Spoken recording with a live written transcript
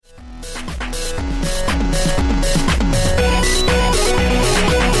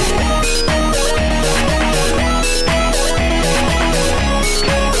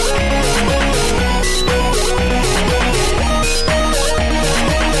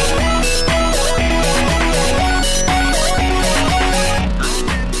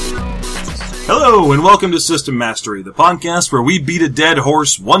Hello, and welcome to System Mastery, the podcast where we beat a dead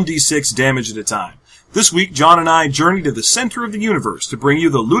horse 1d6 damage at a time. This week, John and I journey to the center of the universe to bring you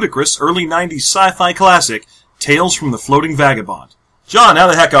the ludicrous early 90s sci-fi classic, Tales from the Floating Vagabond. John, how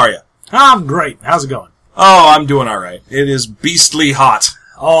the heck are you? I'm great. How's it going? Oh, I'm doing alright. It is beastly hot.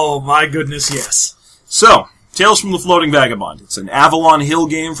 Oh, my goodness, yes. So, Tales from the Floating Vagabond. It's an Avalon Hill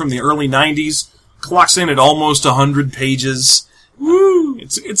game from the early 90s. Clocks in at almost 100 pages. Woo!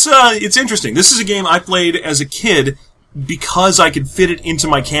 It's interesting. This is a game I played as a kid because I could fit it into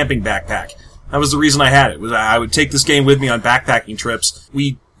my camping backpack. That was the reason I had it. Was I would take this game with me on backpacking trips.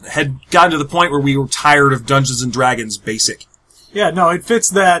 We had gotten to the point where we were tired of Dungeons and Dragons Basic. Yeah, no, it fits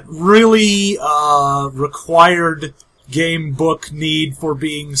that really required game book need for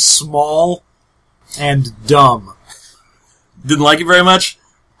being small and dumb. Didn't like it very much?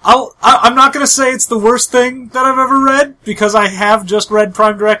 I'm not going to say it's the worst thing that I've ever read, because I have just read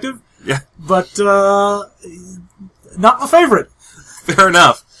Prime Directive. Yeah. But, not my favorite. Fair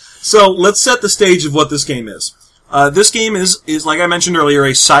enough. So, let's set the stage of what this game is. This game is, like I mentioned earlier,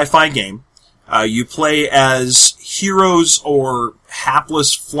 a sci-fi game. You play as heroes or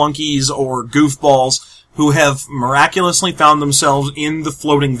hapless flunkies or goofballs who have miraculously found themselves in the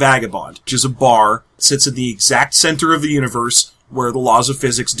Floating Vagabond, which is a bar that sits at the exact center of the universe where the laws of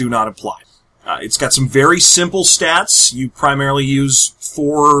physics do not apply. It's got some very simple stats. You primarily use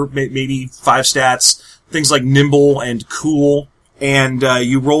 4, maybe 5 stats, things like nimble and cool, and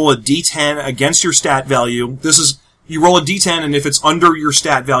you roll a d10 against your stat value. You roll a d10, and if it's under your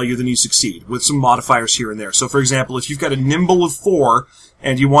stat value, then you succeed, with some modifiers here and there. So, for example, if you've got a nimble of 4,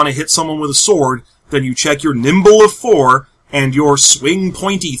 and you want to hit someone with a sword, then you check your nimble of 4, and your swing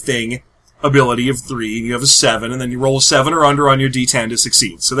pointy thing ability of 3, and you have a 7, and then you roll a 7 or under on your d10 to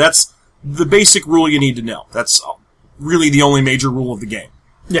succeed. So that's the basic rule you need to know. That's really the only major rule of the game.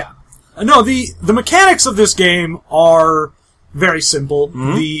 Yeah. No, the mechanics of this game are very simple.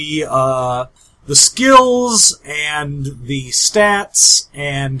 Mm-hmm. The skills and the stats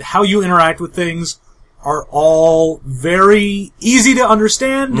and how you interact with things are all very easy to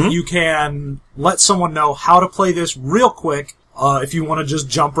understand. Mm-hmm. You can let someone know how to play this real quick if you want to just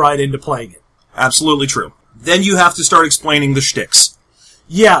jump right into playing it. Absolutely true. Then you have to start explaining the shticks.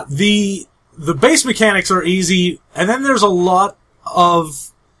 Yeah, the base mechanics are easy, and then there's a lot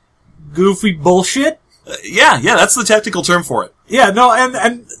of goofy bullshit. Yeah, that's the technical term for it. Yeah, no,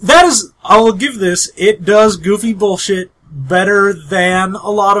 and that is, I will give this, it does goofy bullshit better than a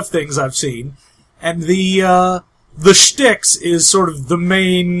lot of things I've seen. And the shticks is sort of the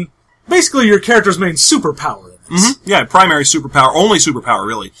main, basically your character's main superpower in this. Mm-hmm. Yeah, primary superpower, only superpower,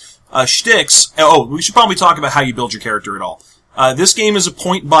 really. Shticks, we should probably talk about how you build your character at all. This game is a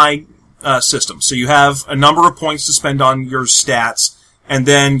point-buy system, so you have a number of points to spend on your stats, and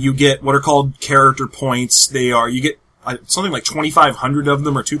then you get what are called character points. You get something like 2,500 of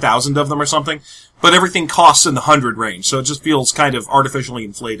them or 2,000 of them or something, but everything costs in the 100 range, so it just feels kind of artificially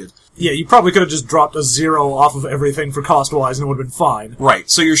inflated. Yeah, you probably could have just dropped a 0 off of everything for cost-wise and it would have been fine. Right,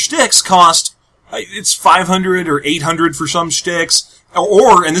 so your shticks cost, it's 500 or 800 for some shticks,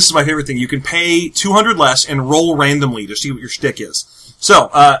 or, and this is my favorite thing, you can pay 200 less and roll randomly to see what your shtick is.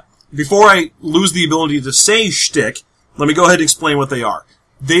 So, before I lose the ability to say shtick, let me go ahead and explain what they are.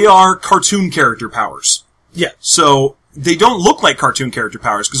 They are cartoon character powers. Yeah. So, they don't look like cartoon character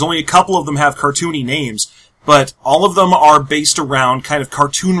powers, because only a couple of them have cartoony names, but all of them are based around kind of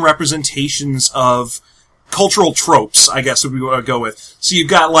cartoon representations of cultural tropes, I guess would we want to go with. So you've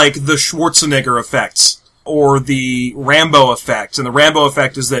got, like, the Schwarzenegger effects, or the Rambo effect, and the Rambo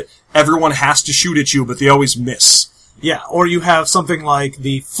effect is that everyone has to shoot at you, but they always miss. Yeah, or you have something like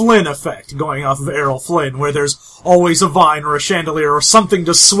the Flynn effect, going off of Errol Flynn, where there's always a vine or a chandelier or something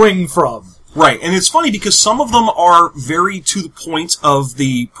to swing from. Right, and it's funny because some of them are very to the point of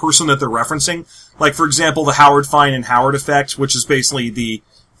the person that they're referencing. Like, for example, the Howard Fine and Howard effect, which is basically the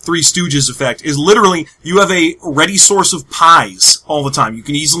Three Stooges effect, is literally, you have a ready source of pies all the time. You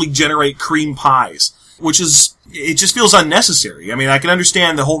can easily generate cream pies, which is, it just feels unnecessary. I mean, I can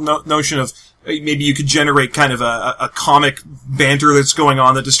understand the whole notion of maybe you could generate kind of a comic banter that's going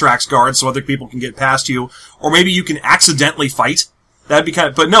on that distracts guards so other people can get past you, or maybe you can accidentally fight. That'd be kind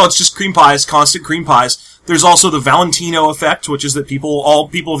of, but no, it's just cream pies, constant cream pies. There's also the Valentino effect, which is that all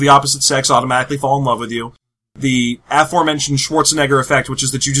people of the opposite sex automatically fall in love with you. The aforementioned Schwarzenegger effect, which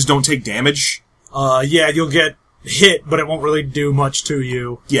is that you just don't take damage. Yeah, you'll get hit, but it won't really do much to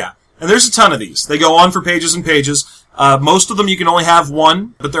you. Yeah. And there's a ton of these. They go on for pages and pages. Most of them you can only have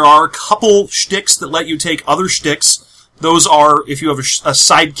one, but there are a couple shticks that let you take other shticks. Those are if you have a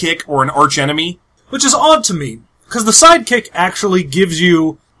sidekick or an archenemy. Which is odd to me, because the sidekick actually gives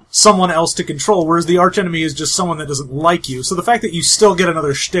you someone else to control, whereas the archenemy is just someone that doesn't like you. So the fact that you still get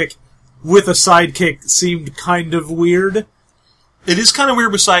another shtick with a sidekick seemed kind of weird. It is kind of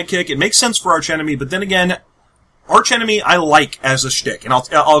weird with sidekick. It makes sense for archenemy, but then again, archenemy I like as a shtick, and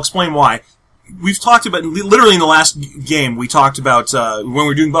I'll explain why. We've talked about, literally in the last game, we talked about, when we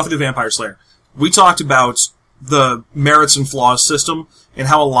were doing Buffy the Vampire Slayer, we talked about the merits and flaws system, and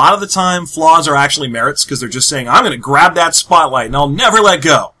how a lot of the time flaws are actually merits, because they're just saying, I'm going to grab that spotlight and I'll never let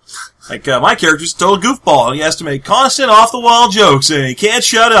go. Like, my character's a total goofball, and he has to make constant off-the-wall jokes, and he can't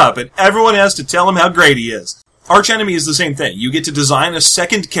shut up, and everyone has to tell him how great he is. Archenemy is the same thing. You get to design a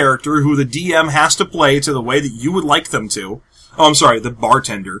second character who the DM has to play to the way that you would like them to. Oh, I'm sorry, the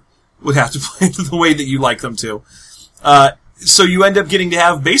bartender would have to play to the way that you like them to. So you end up getting to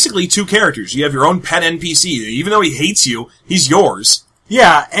have basically two characters. You have your own pet NPC. Even though he hates you, he's yours.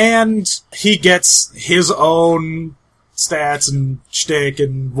 Yeah, and he gets his own stats and shtick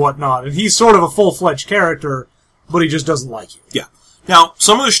and whatnot. And he's sort of a full-fledged character, but he just doesn't like you. Yeah. Now,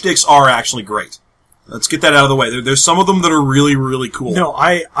 some of the shticks are actually great. Let's get that out of the way. There's some of them that are really, really cool. No,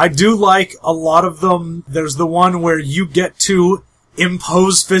 I do like a lot of them. There's the one where you get to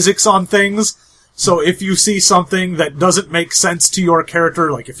impose physics on things. So if you see something that doesn't make sense to your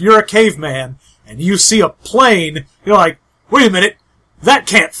character, like if you're a caveman and you see a plane, you're like, wait a minute, that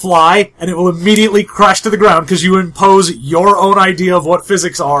can't fly, and it will immediately crash to the ground because you impose your own idea of what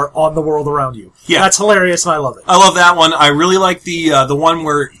physics are on the world around you. Yeah. That's hilarious, and I love it. I love that one. I really like the one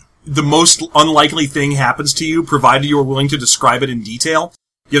where the most unlikely thing happens to you, provided you are willing to describe it in detail.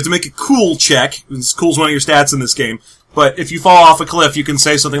 You have to make a cool check. Cool's one of your stats in this game. But if you fall off a cliff, you can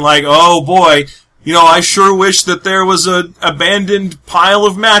say something like, oh boy, I sure wish that there was an abandoned pile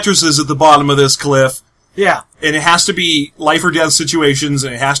of mattresses at the bottom of this cliff. Yeah. And it has to be life or death situations,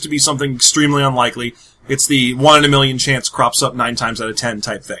 and it has to be something extremely unlikely. It's the 1 in a million chance crops up 9 times out of 10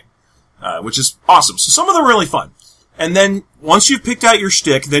 type thing. Which is awesome. So some of them are really fun. And then, once you've picked out your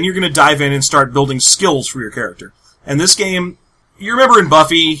shtick, then you're going to dive in and start building skills for your character. And this game, you remember in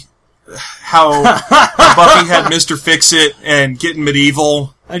Buffy, how Buffy had Mr. Fix-It and Getting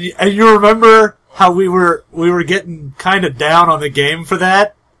Medieval? And you remember how we were getting kind of down on the game for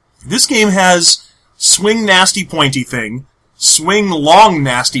that? This game has swing nasty pointy thing, swing long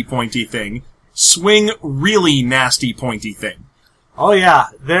nasty pointy thing, swing really nasty pointy thing. Oh yeah,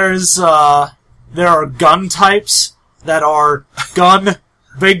 there are gun types that are gun,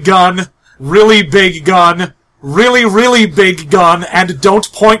 really big gun, really big gun, and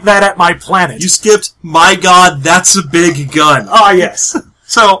don't point that at my planet. You skipped, my god, that's a big gun. Ah, yes.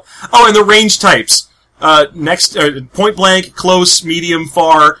 So, and the range types. Next, point blank, close, medium,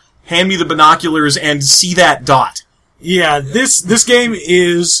 far, hand me the binoculars, and see that dot. Yeah, this game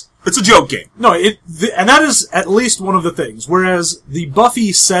is... It's a joke game. No, and that is at least one of the things. Whereas the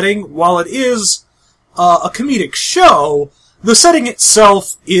Buffy setting, while it is a comedic show, the setting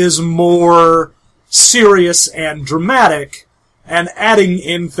itself is more serious and dramatic, and adding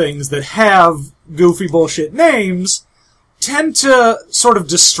in things that have goofy bullshit names tend to sort of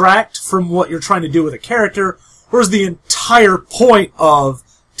distract from what you're trying to do with a character, whereas the entire point of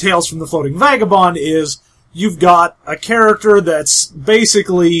Tales from the Floating Vagabond is you've got a character that's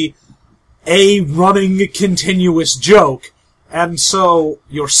basically a running continuous joke, and so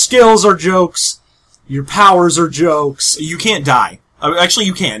your skills are jokes, your powers are jokes. You can't die. Actually,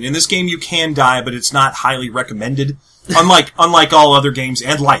 you can. In this game, you can die, but it's not highly recommended. Unlike all other games,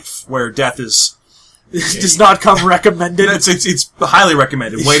 and life, where death is... does not come recommended. It's highly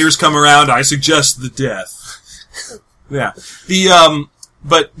recommended. Waiters come around, I suggest the death. Yeah.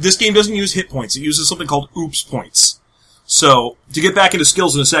 But this game doesn't use hit points. It uses something called oops points. So, to get back into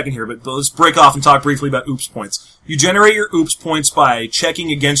skills in a second here, but let's break off and talk briefly about oops points. You generate your oops points by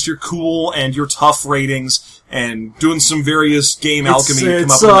checking against your cool and your tough ratings and doing some various game alchemy to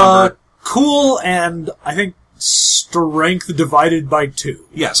come up with a number. Cool and, I think, strength divided by 2.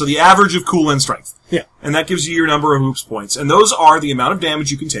 Yeah, so the average of cool and strength. Yeah. And that gives you your number of oops points. And those are the amount of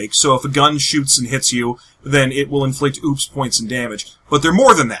damage you can take. So if a gun shoots and hits you, then it will inflict oops points and damage. But they're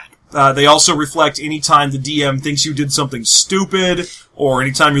more than that. They also reflect any time the DM thinks you did something stupid, or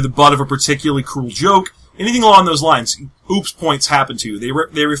any time you're the butt of a particularly cruel joke. Anything along those lines, oops points happen to you.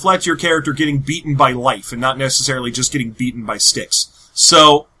 They reflect your character getting beaten by life, and not necessarily just getting beaten by sticks.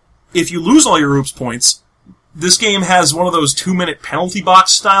 So, if you lose all your oops points, this game has one of those 2-minute penalty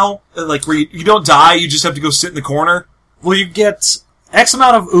box style, like where you don't die, you just have to go sit in the corner. Well, you get X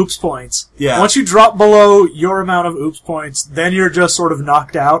amount of oops points. Yeah. Once you drop below your amount of oops points, then you're just sort of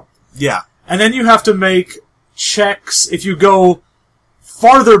knocked out. Yeah. And then you have to make checks. If you go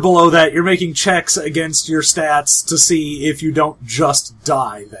farther below that, you're making checks against your stats to see if you don't just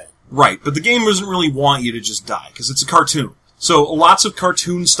die then. Right, but the game doesn't really want you to just die, because it's a cartoon. So lots of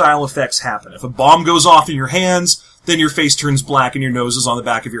cartoon-style effects happen. If a bomb goes off in your hands, then your face turns black and your nose is on the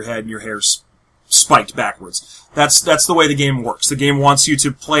back of your head and your hair's spiked backwards. That's the way the game works. The game wants you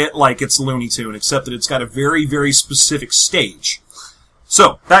to play it like it's Looney Tune, except that it's got a very, very specific stage.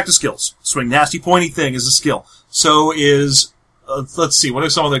 So, back to skills. Swing nasty pointy thing is a skill. So is, let's see, what are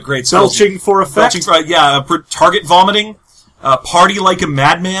some of the great skills? Belching for effect? Target vomiting, party like a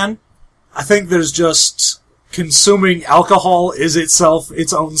madman. I think there's just consuming alcohol is itself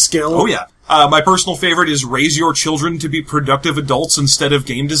its own skill. Oh yeah. My personal favorite is raise your children to be productive adults instead of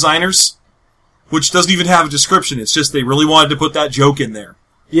game designers. Which doesn't even have a description. It's just they really wanted to put that joke in there.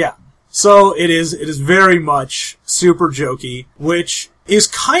 Yeah. So it is very much super jokey, which is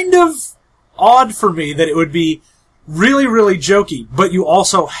kind of odd for me that it would be really, really jokey, but you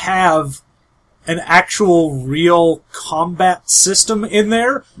also have an actual real combat system in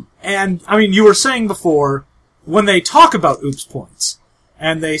there. And, I mean, you were saying before, when they talk about oops points,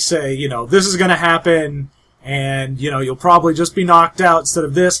 and they say, this is gonna happen, and, you'll probably just be knocked out instead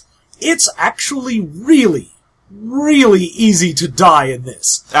of this, it's actually really, really easy to die in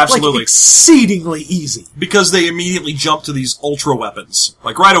this. Absolutely. Like, exceedingly easy. Because they immediately jump to these ultra weapons.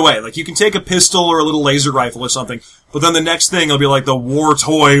 Like, right away. Like, you can take a pistol or a little laser rifle or something, but then the next thing will be like the War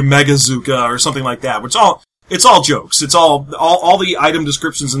Toy Megazooka or something like that, which it's all jokes. It's all the item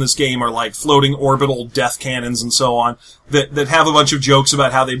descriptions in this game are like floating orbital death cannons and so on that have a bunch of jokes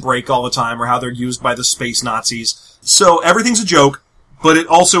about how they break all the time or how they're used by the space Nazis. So everything's a joke. But it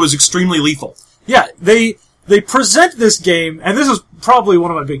also is extremely lethal. Yeah, they present this game, and this is probably one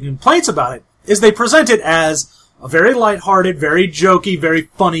of my big complaints about it, is they present it as a very lighthearted, very jokey, very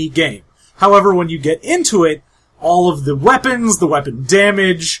funny game. However, when you get into it, all of the weapons, the weapon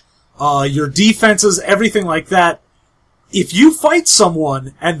damage, your defenses, everything like that, if you fight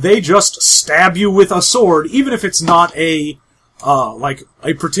someone and they just stab you with a sword, even if it's not a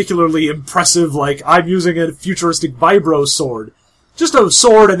particularly impressive, like, I'm using a futuristic vibro sword, just a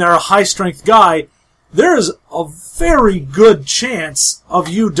sword and they're a high-strength guy, there is a very good chance of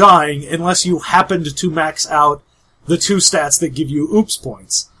you dying unless you happened to max out the 2 stats that give you oops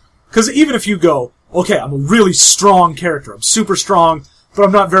points. Because even if you go, okay, I'm a really strong character, I'm super strong, but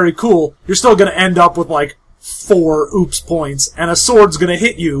I'm not very cool, you're still going to end up with, 4 oops points, and a sword's going to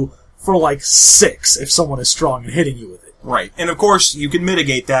hit you for, 6 if someone is strong and hitting you with it. Right. And of course, you can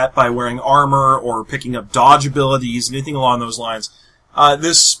mitigate that by wearing armor or picking up dodge abilities, anything along those lines.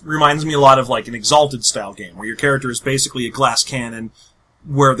 This reminds me a lot of an Exalted style game, where your character is basically a glass cannon,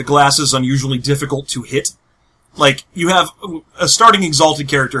 where the glass is unusually difficult to hit. You have a starting Exalted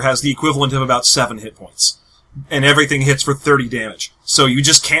character has the equivalent of about 7 hit points, and everything hits for 30 damage. So you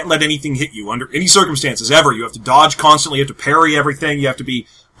just can't let anything hit you under any circumstances ever. You have to dodge constantly, you have to parry everything, you have to be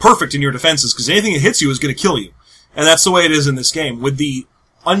perfect in your defenses, because anything that hits you is going to kill you. And that's the way it is in this game, with the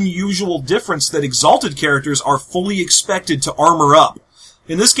unusual difference that Exalted characters are fully expected to armor up.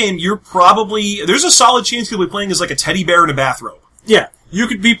 In this game, there's a solid chance you'll be playing as a teddy bear in a bathrobe. Yeah, you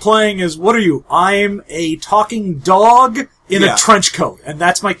could be playing as, what are you? I'm a talking dog in a trench coat, and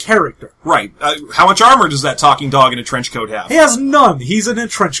that's my character. Right. How much armor does that talking dog in a trench coat have? He has none. He's in a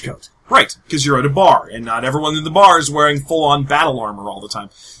trench coat. Right, because you're at a bar, and not everyone in the bar is wearing full-on battle armor all the time.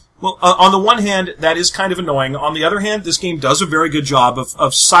 Well, on the one hand, that is kind of annoying. On the other hand, this game does a very good job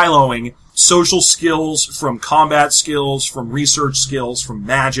of siloing social skills from combat skills, from research skills, from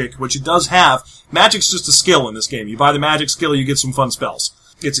magic, which it does have. Magic's just a skill in this game. You buy the magic skill, you get some fun spells.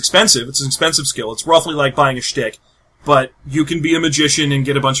 It's expensive. It's an expensive skill. It's roughly like buying a shtick. But you can be a magician and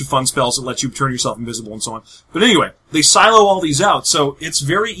get a bunch of fun spells that let you turn yourself invisible and so on. But anyway, they silo all these out, so it's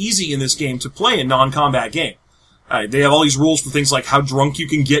very easy in this game to play a non-combat game. They have all these rules for things like how drunk you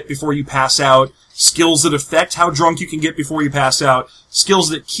can get before you pass out, skills that affect how drunk you can get before you pass out, skills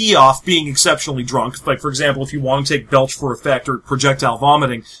that key off being exceptionally drunk. Like, for example, if you want to take belch for effect or projectile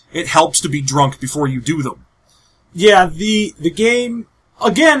vomiting, it helps to be drunk before you do them. Yeah, the game,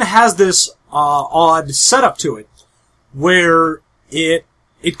 again, has this odd setup to it, where it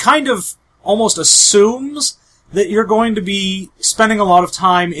kind of almost assumes that you're going to be spending a lot of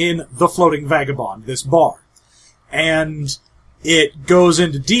time in the Floating Vagabond, this bar. And it goes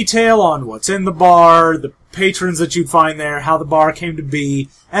into detail on what's in the bar, the patrons that you'd find there, how the bar came to be,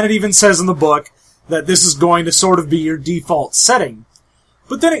 and it even says in the book that this is going to sort of be your default setting.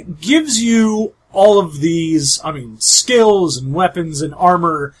 But then it gives you all of these, skills and weapons and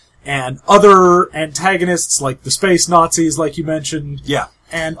armor and other antagonists like the space Nazis, like you mentioned. Yeah.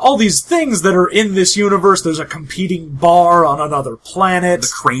 and all these things that are in this universe. There's a competing bar on another planet.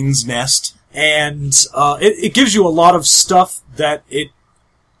 The Crane's Nest. And it gives you a lot of stuff that it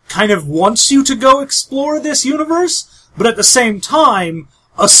kind of wants you to go explore this universe, but at the same time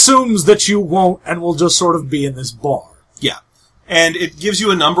assumes that you won't and will just sort of be in this bar. Yeah. And it gives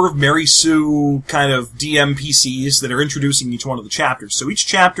you a number of Mary Sue kind of DMPCs that are introducing each one of the chapters. So each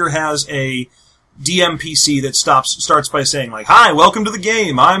chapter has a DMPC that starts by saying, like, "Hi, welcome to the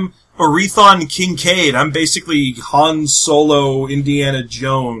game. I'm Orethon Kincaid. I'm basically Han Solo Indiana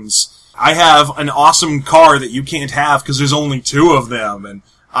Jones. I have an awesome car that you can't have because there's only 2 of them, and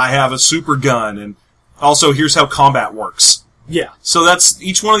I have a super gun, and also here's how combat works." Yeah. So that's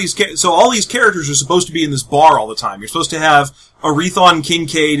each one of these. So all these characters are supposed to be in this bar all the time. You're supposed to have Orethon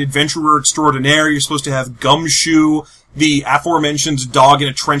Kincaid, adventurer extraordinaire. You're supposed to have Gumshoe, the aforementioned dog in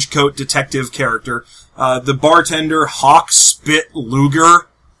a trench coat detective character. The bartender, Hawk Spit Luger.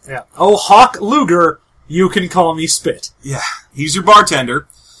 Yeah. Oh, Hawk Luger, you can call me Spit. Yeah, he's your bartender.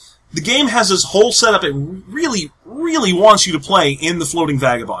 The game has this whole setup it really, really wants you to play in the Floating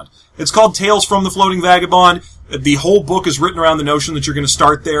Vagabond. It's called Tales from the Floating Vagabond. The whole book is written around the notion that you're going to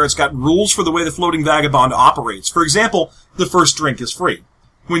start there. It's got rules for the way the Floating Vagabond operates. For example, the first drink is free.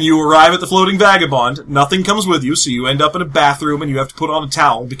 When you arrive at the Floating Vagabond, nothing comes with you, so you end up in a bathroom and you have to put on a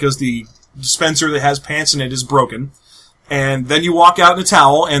towel because the dispenser that has pants in it is broken. And then you walk out in a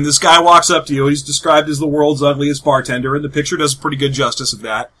towel, and this guy walks up to you. He's described as the world's ugliest bartender, and the picture does pretty good justice of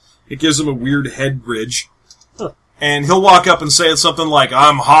that. It gives him a weird head bridge. Huh. And he'll walk up and say something like,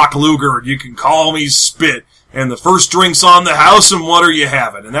 "I'm Hawk Luger, and you can call me Spit, and the first drink's on the house, and what are you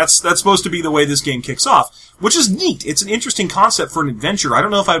having?" And that's supposed to be the way this game kicks off, which is neat. It's an interesting concept for an adventure. I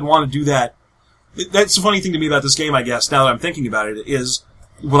don't know if I'd want to do that. That's the funny thing to me about this game, I guess, now that I'm thinking about it, is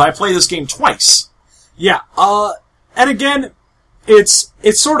would I play this game twice? Yeah. And again, it's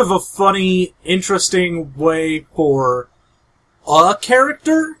sort of a funny, interesting way for a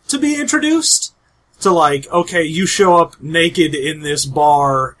character to be introduced. To like, okay, you show up naked in this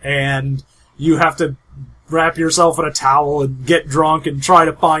bar, and you have to wrap yourself in a towel and get drunk and try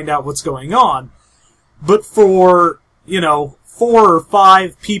to find out what's going on. But for, 4 or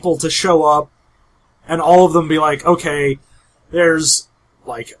 5 people to show up, and all of them be like, okay, there's,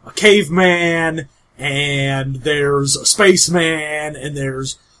 like, a caveman, and there's a spaceman, and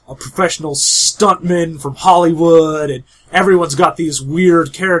there's a professional stuntman from Hollywood, and everyone's got these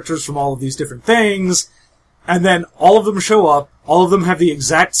weird characters from all of these different things, and then all of them show up, all of them have the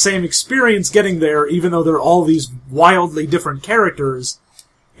exact same experience getting there, even though they're all these wildly different characters.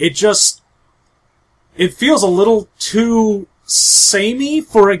 It feels a little too samey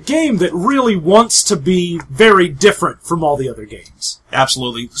for a game that really wants to be very different from all the other games.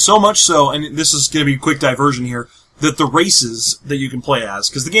 Absolutely. So much so, and this is going to be a quick diversion here, that the races that you can play as,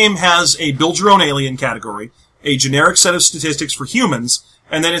 because the game has a build your own alien category, a generic set of statistics for humans,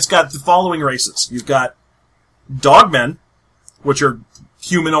 and then it's got the following races. You've got dogmen, which are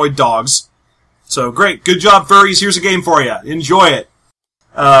humanoid dogs. So great, good job, furries, here's a game for you. Enjoy it.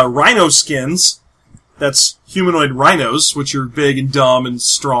 Rhino skins, that's humanoid rhinos, which are big and dumb and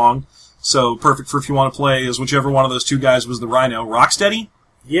strong. So perfect for if you want to play as whichever one of those 2 guys was the rhino. Rocksteady?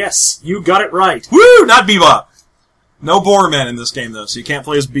 Yes, you got it right. Woo! Not Bebop. No Boremen in this game, though, so you can't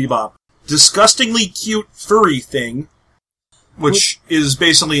play as Bebop. Disgustingly cute furry thing, which is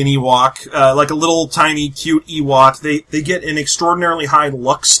basically an Ewok, like a little tiny cute Ewok. They get an extraordinarily high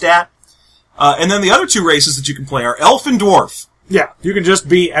luck stat. And then the other 2 races that you can play are Elf and Dwarf. Yeah, you can just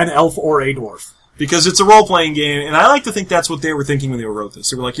be an elf or a dwarf. Because it's a role-playing game, and I like to think that's what they were thinking when they wrote this.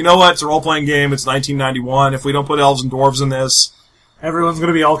 They were like, you know what, it's a role-playing game, it's 1991, if we don't put elves and dwarves in this... Everyone's going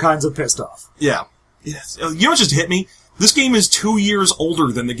to be all kinds of pissed off. Yeah. Yes. You know what just hit me? This game is 2 years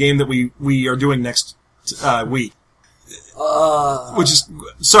older than the game that we are doing next week. Which is...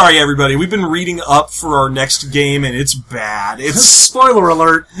 Sorry, everybody. We've been reading up for our next game, and it's bad. It's spoiler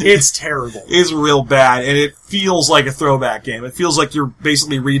alert, it's terrible. It's real bad, and it feels like a throwback game. It feels like you're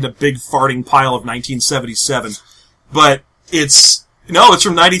basically reading a big farting pile of 1977. But it's... No, it's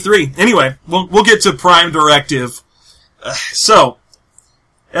from 93. Anyway, we'll get to Prime Directive. So...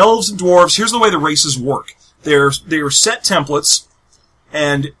 Elves and dwarves, here's the way the races work. They are set templates,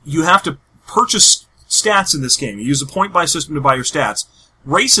 and you have to purchase stats in this game. You use a point-buy system to buy your stats.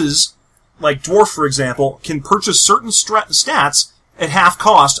 Races, like dwarf, for example, can purchase certain stats at half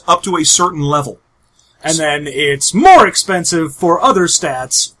cost up to a certain level. And then it's more expensive for other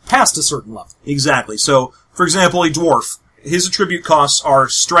stats past a certain level. Exactly. So, for example, a dwarf, his attribute costs are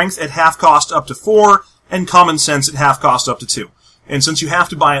strength at half cost up to 4, and common sense at half cost up to 2. And since you have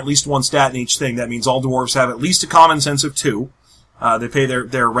to buy at least 1 stat in each thing, that means all dwarves have at least a common sense of 2. They pay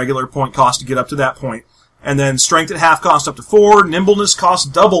their regular point cost to get up to that point. And then strength at half cost up to 4. Nimbleness costs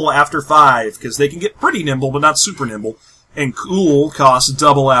double after 5, because they can get pretty nimble, but not super nimble. And cool costs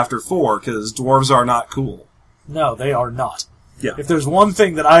double after 4, because dwarves are not cool. No, they are not. Yeah. If there's one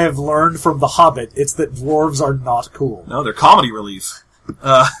thing that I have learned from The Hobbit, it's that dwarves are not cool. No, they're comedy relief.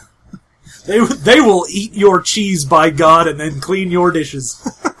 They will eat your cheese, by God, and then clean your dishes.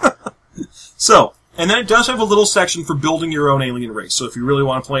 So, and then it does have a little section for building your own alien race. So if you really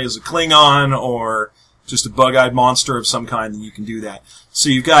want to play as a Klingon or just a bug-eyed monster of some kind, then you can do that. So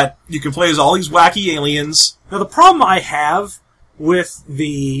you can play as all these wacky aliens. Now, the problem I have with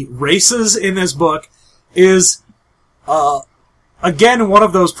the races in this book is, again, one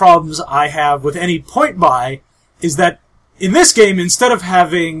of those problems I have with any point buy is that in this game, instead of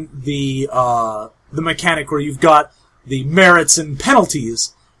having the mechanic where you've got the merits and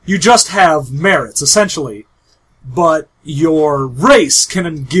penalties, you just have merits, essentially. But your race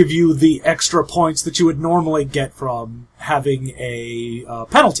can give you the extra points that you would normally get from having a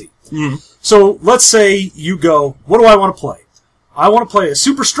penalty. Mm-hmm. So let's say you go, what do I want to play? I want to play a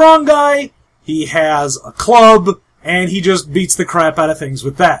super strong guy, he has a club, and he just beats the crap out of things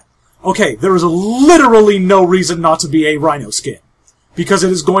with that. Okay, there is literally no reason not to be a rhino skin. Because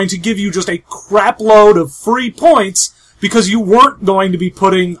it is going to give you just a crap load of free points, because you weren't going to be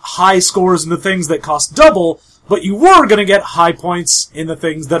putting high scores in the things that cost double, but you were going to get high points in the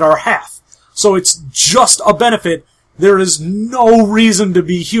things that are half. So it's just a benefit. There is no reason to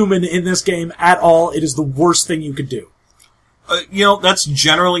be human in this game at all. It is the worst thing you could do. That's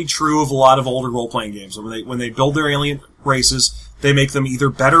generally true of a lot of older role-playing games. When they build their alien races, they make them either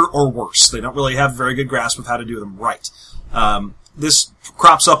better or worse. They don't really have a very good grasp of how to do them right. This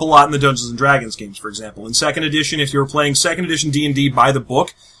crops up a lot in the Dungeons & Dragons games, for example. In 2nd edition, if you were playing 2nd edition D&D by the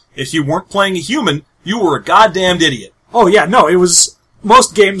book, if you weren't playing a human, you were a goddamned idiot. Oh, yeah, no, it was...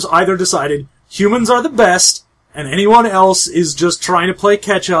 Most games either decided humans are the best, and anyone else is just trying to play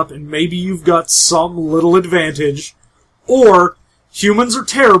catch-up, and maybe you've got some little advantage, or humans are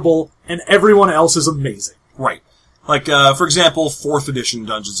terrible, and everyone else is amazing. Right. Like, for example, 4th edition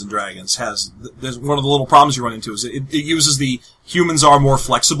Dungeons & Dragons there's one of the little problems you run into is it uses the humans are more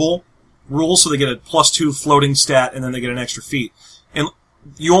flexible rule, so they get a +2 floating stat, and then they get an extra feat. And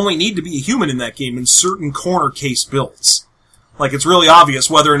you only need to be a human in that game in certain corner case builds. Like, it's really obvious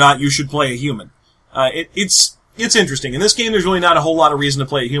whether or not you should play a human. It's interesting. In this game, there's really not a whole lot of reason to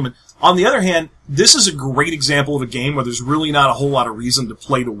play a human. On the other hand, this is a great example of a game where there's really not a whole lot of reason to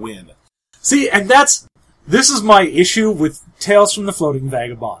play to win. See, and this is my issue with Tales from the Floating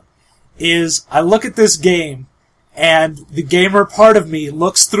Vagabond, is I look at this game, and the gamer part of me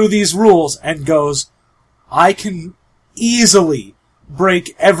looks through these rules and goes, I can easily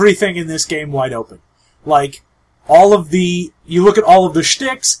break everything in this game wide open. Like, you look at all of the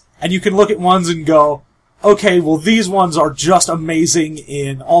shticks, and you can look at ones and go, okay, well, these ones are just amazing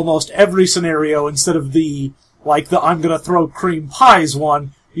in almost every scenario. Instead of the I'm gonna throw cream pies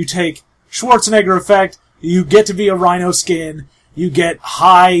one, you take Schwarzenegger effect, you get to be a rhino skin, you get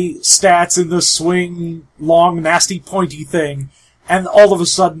high stats in the swing, long, nasty, pointy thing, and all of a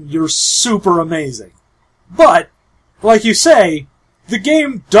sudden you're super amazing. But, like you say, the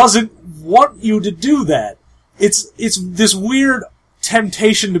game doesn't want you to do that. It's this weird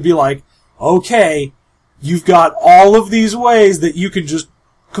temptation to be like, okay, you've got all of these ways that you can just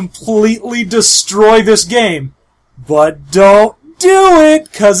completely destroy this game, but don't do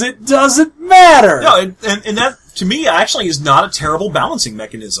it, because it doesn't matter. No, and that, to me, actually is not a terrible balancing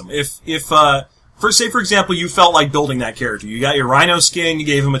mechanism. For example, you felt like building that character. You got your rhino skin, you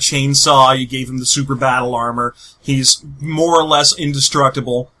gave him a chainsaw, you gave him the super battle armor, he's more or less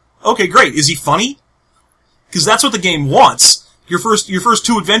indestructible. Okay, great. Is he funny? Because that's what the game wants. Your first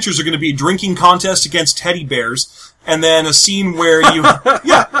 2 adventures are going to be a drinking contest against teddy bears, and then a scene where you...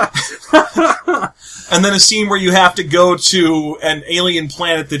 yeah. And then a scene where you have to go to an alien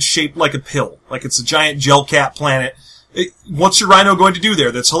planet that's shaped like a pill. Like it's a giant gel cap planet. What's your rhino going to do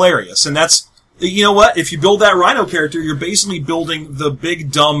there? That's hilarious. And that's... You know what? If you build that rhino character, you're basically building the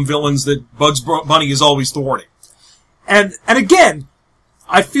big, dumb villains that Bugs Bunny is always thwarting. And again,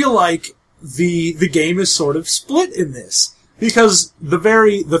 I feel like the game is sort of split in this. Because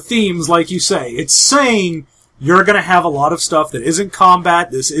the themes, like you say, it's saying you're gonna have a lot of stuff that isn't combat,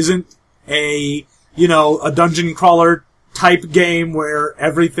 this isn't a dungeon crawler type game where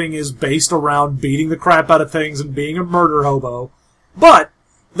everything is based around beating the crap out of things and being a murder hobo. But,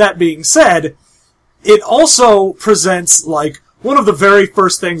 that being said, it also presents, like, one of the very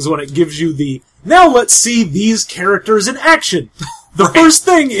first things when it gives you now let's see these characters in action. The first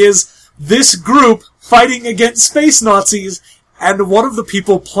thing is this group fighting against space Nazis, and one of the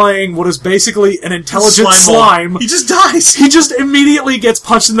people playing what is basically an intelligent slime, he just dies. He just immediately gets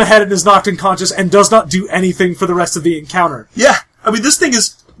punched in the head and is knocked unconscious and does not do anything for the rest of the encounter. Yeah. I mean, this thing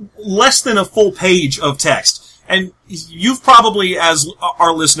is less than a full page of text. And you've probably, as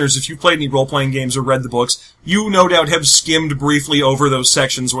our listeners, if you've played any role-playing games or read the books, you no doubt have skimmed briefly over those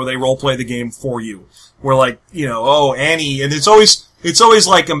sections where they role-play the game for you. Where, like, you know, oh, Annie, and it's always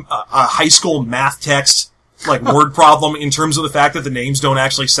like a high school math text, like, word problem in terms of the fact that the names don't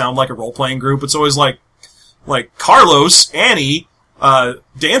actually sound like a role-playing group. It's always like Carlos, Annie,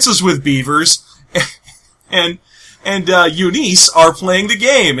 dances with beavers, and Eunice are playing the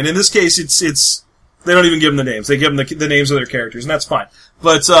game. And in this case, it's they don't even give them the names. They give them the names of their characters, and that's fine.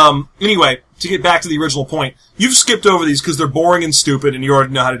 But, anyway, to get back to the original point, you've skipped over these because they're boring and stupid, and you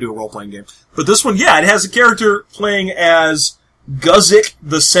already know how to do a role-playing game. But this one, yeah, it has a character playing as Guzik,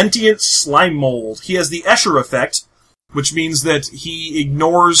 the sentient slime mold. He has the Escher effect, which means that he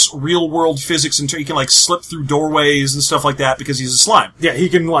ignores real-world physics, and he can, like, slip through doorways and stuff like that because he's a slime. Yeah, he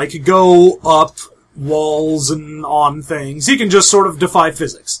can, like, go up walls and on things. He can just sort of defy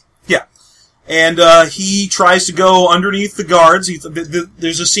physics. Yeah. And he tries to go underneath the guards.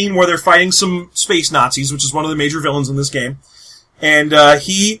 There's a scene where they're fighting some space Nazis, which is one of the major villains in this game. And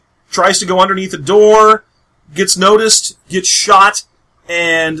he tries to go underneath a door, gets noticed, gets shot,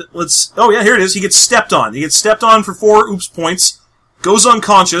 and here it is. He gets stepped on. He gets stepped on for 4 oops points, goes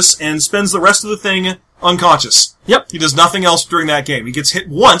unconscious, and spends the rest of the thing unconscious. Yep. He does nothing else during that game. He gets hit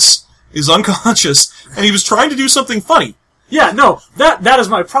once, is unconscious, and he was trying to do something funny. Yeah, no, that is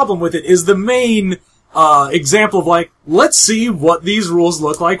my problem with it, is the main example of, like, let's see what these rules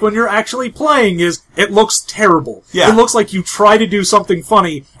look like when you're actually playing is, it looks terrible. Yeah. It looks like you try to do something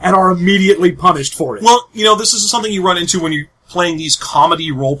funny and are immediately punished for it. Well, you know, this is something you run into when you're playing these comedy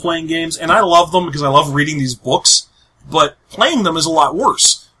role-playing games, and I love them because I love reading these books, but playing them is a lot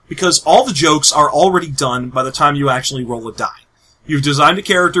worse, because all the jokes are already done by the time you actually roll a die. You've designed a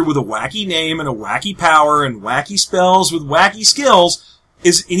character with a wacky name and a wacky power and wacky spells with wacky skills.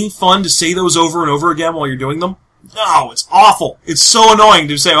 Is it any fun to say those over and over again while you're doing them? No, it's awful. It's so annoying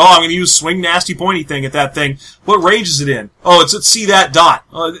to say, oh, I'm going to use swing nasty pointy thing at that thing. What range is it in? Oh, it's at see that dot.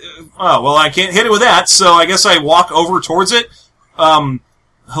 Well, I can't hit it with that, so I guess I walk over towards it.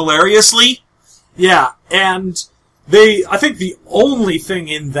 Hilariously. Yeah, and I think the only thing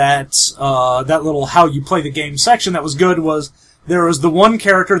in that little how you play the game section that was good was there was the one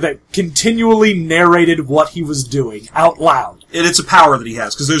character that continually narrated what he was doing out loud. And it's a power that he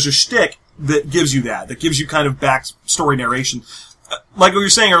has, because there's a shtick that gives you that gives you kind of backstory narration. Like what you were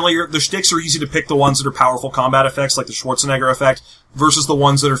saying earlier, the shticks are easy to pick, the ones that are powerful combat effects, like the Schwarzenegger effect, versus the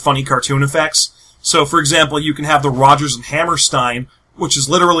ones that are funny cartoon effects. So, for example, you can have the Rodgers and Hammerstein, which is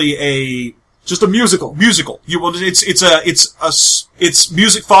literally just a musical. It's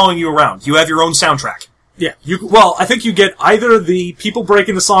music following you around. You have your own soundtrack. Yeah, I think you get either the people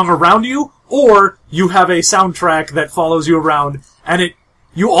breaking the song around you, or you have a soundtrack that follows you around, and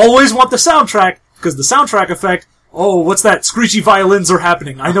you always want the soundtrack, because the soundtrack effect, oh, what's that? Screechy violins are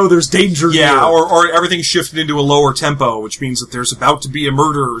happening. I know there's danger here. Yeah, or everything's shifted into a lower tempo, which means that there's about to be a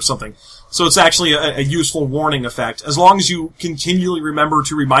murder or something. So it's actually a useful warning effect, as long as you continually remember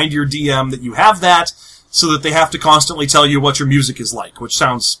to remind your DM that you have that, so that they have to constantly tell you what your music is like, which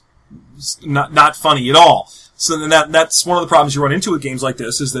sounds not funny at all. So then that's one of the problems you run into with games like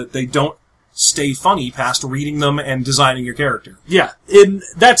this, is that they don't stay funny past reading them and designing your character. Yeah,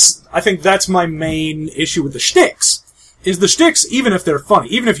 I think that's my main issue with the shticks. Is the shticks, even if they're funny,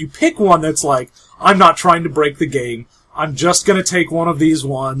 even if you pick one that's like, I'm not trying to break the game, I'm just gonna take one of these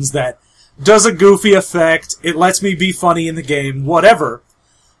ones that does a goofy effect, it lets me be funny in the game, whatever.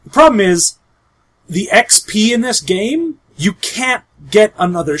 The problem is, the XP in this game, you can't get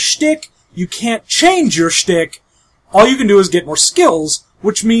another shtick, you can't change your shtick, all you can do is get more skills,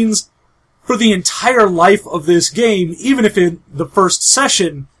 which means for the entire life of this game, even if in the first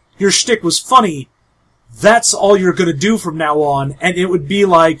session your shtick was funny, that's all you're gonna do from now on, and it would be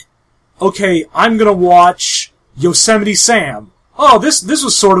like, okay, I'm gonna watch Yosemite Sam. Oh, this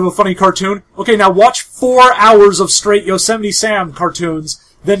was sort of a funny cartoon. Okay, now watch 4 hours of straight Yosemite Sam cartoons,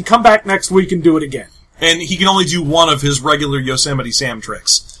 then come back next week and do it again. And he can only do one of his regular Yosemite Sam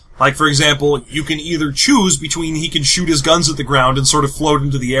tricks. Like, for example, you can either choose between he can shoot his guns at the ground and sort of float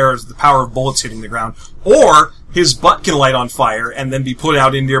into the air as the power of bullets hitting the ground, or his butt can light on fire and then be put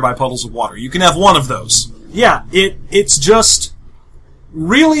out in nearby puddles of water. You can have one of those. Yeah, it's just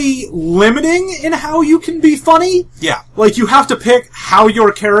really limiting in how you can be funny. Yeah. Like, you have to pick how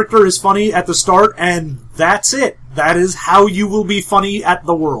your character is funny at the start, and that's it. that is how you will be funny at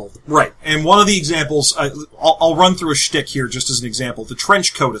the world. Right. And one of the examples, I'll run through a shtick here just as an example. The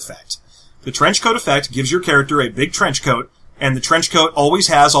trench coat effect. The trench coat effect gives your character a big trench coat, and the trench coat always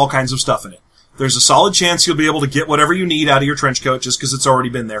has all kinds of stuff in it. There's a solid chance you'll be able to get whatever you need out of your trench coat just because it's already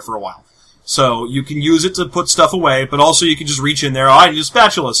been there for a while. So you can use it to put stuff away, but also you can just reach in there. Oh, I need a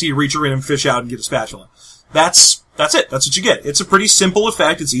spatula. So you reach in and fish out and get a spatula. That's it. That's what you get. It's a pretty simple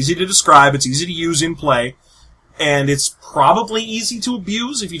effect. It's easy to describe. It's easy to use in play. And it's probably easy to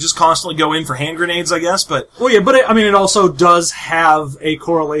abuse if you just constantly go in for hand grenades, I guess, but... Well, yeah, but it also does have a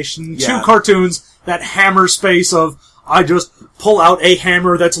correlation to cartoons, that hammer space of, I just pull out a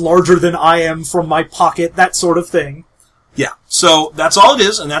hammer that's larger than I am from my pocket, that sort of thing. Yeah, so that's all it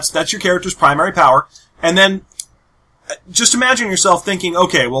is, and that's your character's primary power. And then, just imagine yourself thinking,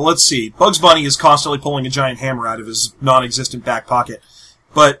 okay, well, let's see, Bugs Bunny is constantly pulling a giant hammer out of his non-existent back pocket,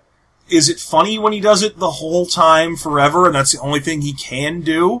 but... is it funny when he does it the whole time forever and that's the only thing he can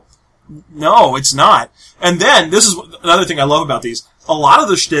do? No, it's not. And then, this is another thing I love about these. A lot of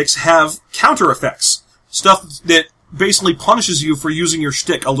the shticks have counter effects. Stuff that basically punishes you for using your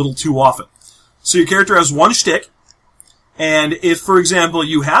shtick a little too often. So your character has one shtick, and if, for example,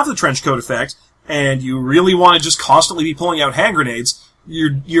 you have the trench coat effect, and you really want to just constantly be pulling out hand grenades,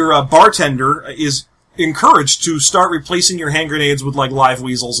 your bartender is encouraged to start replacing your hand grenades with, like, live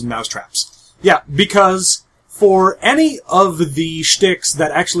weasels and mousetraps. Yeah, because for any of the shticks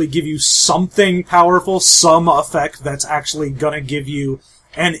that actually give you something powerful, some effect that's actually gonna give you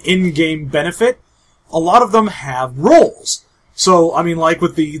an in-game benefit, a lot of them have rolls. So, like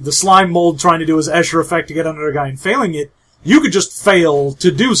with the slime mold trying to do his Escher effect to get under a guy and failing it, you could just fail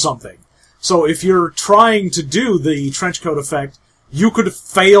to do something. So if you're trying to do the trench coat effect, you could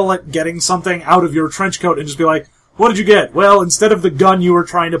fail at getting something out of your trench coat and just be like, what did you get? Well, instead of the gun you were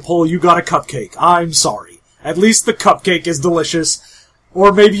trying to pull, you got a cupcake. I'm sorry. At least the cupcake is delicious.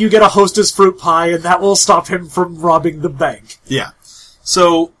 Or maybe you get a Hostess fruit pie and that will stop him from robbing the bank. Yeah.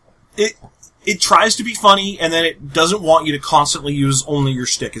 So, it tries to be funny, and then it doesn't want you to constantly use only your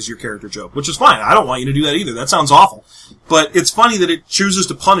shtick as your character joke, which is fine. I don't want you to do that either. That sounds awful. But it's funny that it chooses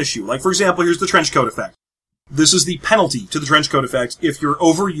to punish you. Like, for example, here's the trench coat effect. This is the penalty to the trench coat effect if you're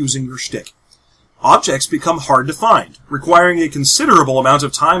overusing your shtick. Objects become hard to find, requiring a considerable amount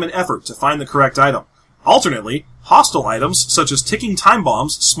of time and effort to find the correct item. Alternately, hostile items, such as ticking time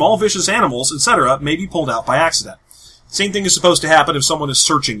bombs, small vicious animals, etc., may be pulled out by accident. Same thing is supposed to happen if someone is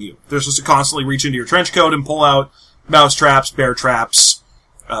searching you. They're supposed to constantly reach into your trench coat and pull out mouse traps, bear traps,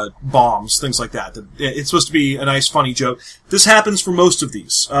 bombs, things like that. It's supposed to be a nice, funny joke. This happens for most of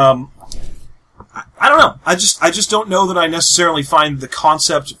these. I don't know. I just don't know that I necessarily find the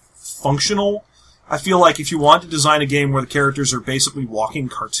concept functional. I feel like if you want to design a game where the characters are basically walking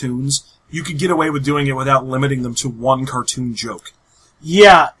cartoons, you could get away with doing it without limiting them to one cartoon joke.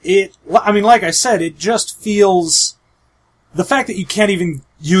 Yeah, like I said, it just feels... The fact that you can't even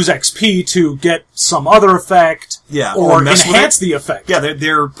use XP to get some other effect, or enhance the effect. Yeah,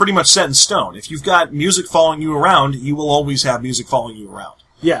 they're pretty much set in stone. If you've got music following you around, you will always have music following you around.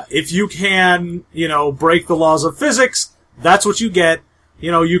 Yeah, if you can, break the laws of physics, that's what you get.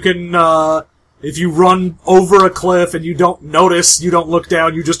 You can, if you run over a cliff and you don't notice, you don't look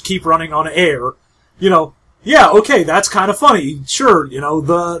down, you just keep running on air, yeah, okay, that's kind of funny. Sure,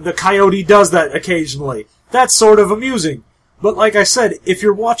 the coyote does that occasionally. That's sort of amusing. But like I said, if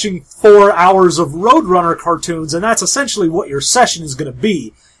you're watching 4 hours of Roadrunner cartoons, and that's essentially what your session is going to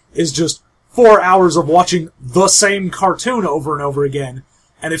be, is just 4 hours of watching the same cartoon over and over again,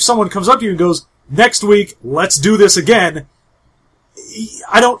 and if someone comes up to you and goes, next week, let's do this again,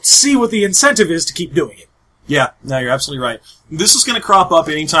 I don't see what the incentive is to keep doing it. Yeah, no, you're absolutely right. This is going to crop up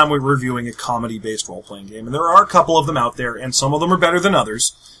anytime we're reviewing a comedy-based role-playing game, and there are a couple of them out there, and some of them are better than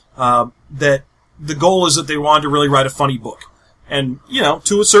others, that the goal is that they wanted to really write a funny book. And,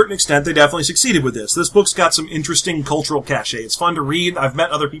 to a certain extent, they definitely succeeded with this. This book's got some interesting cultural cachet. It's fun to read. I've met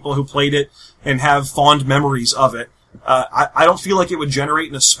other people who played it and have fond memories of it. I don't feel like it would generate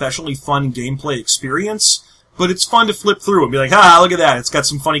an especially fun gameplay experience, but it's fun to flip through and be like, look at that. It's got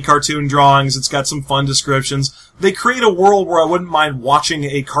some funny cartoon drawings. It's got some fun descriptions. They create a world where I wouldn't mind watching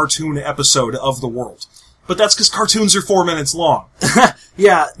a cartoon episode of the world. But that's because cartoons are 4 minutes long.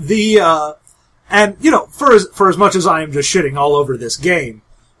 Yeah, and, for as much as I am just shitting all over this game,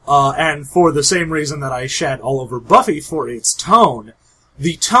 and for the same reason that I shat all over Buffy for its tone,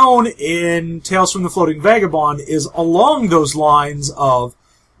 the tone in Tales from the Floating Vagabond is along those lines of,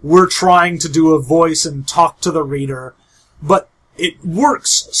 we're trying to do a voice and talk to the reader, but it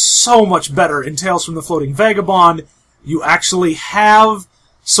works so much better in Tales from the Floating Vagabond. You actually have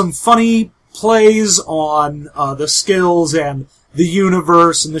some funny plays on the skills and the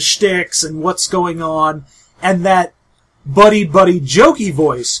universe and the shticks and what's going on, and that buddy-buddy jokey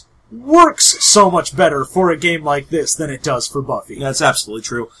voice works so much better for a game like this than it does for Buffy. That's absolutely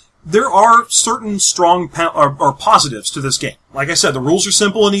true. There are certain strong or positives to this game. Like I said, the rules are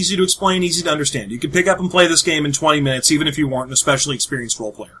simple and easy to explain, easy to understand. You can pick up and play this game in 20 minutes, even if you weren't an especially experienced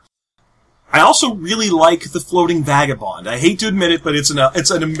role player. I also really like the Floating Vagabond. I hate to admit it, but it's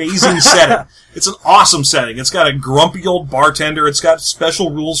an amazing setting. It's an awesome setting. It's got a grumpy old bartender. It's got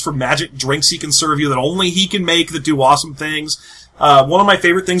special rules for magic drinks he can serve you that only he can make that do awesome things. One of my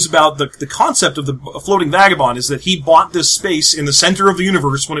favorite things about the concept of the Floating Vagabond is that he bought this space in the center of the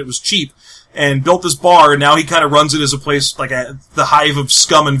universe when it was cheap and built this bar, and now he kind of runs it as a place like the hive of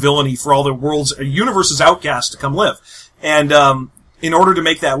scum and villainy for all the world's universe's outcasts to come live. And in order to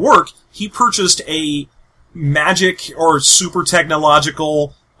make that work, he purchased a magic or super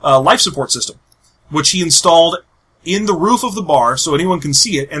technological life support system, which he installed in the roof of the bar so anyone can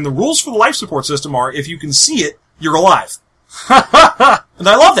see it. And the rules for the life support system are, if you can see it, you're alive. And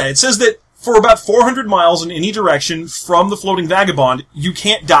I love that. It says that for about 400 miles in any direction from the Floating Vagabond, you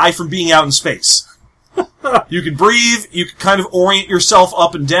can't die from being out in space. You can breathe, you can kind of orient yourself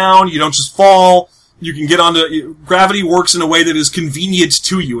up and down, you don't just fall. You can get onto... Gravity works in a way that is convenient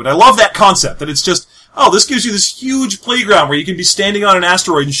to you. And I love that concept, that it's just, this gives you this huge playground where you can be standing on an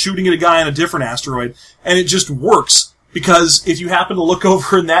asteroid and shooting at a guy on a different asteroid, and it just works. Because if you happen to look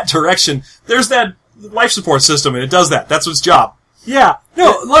over in that direction, there's that life support system, and it does that. That's its job. Yeah.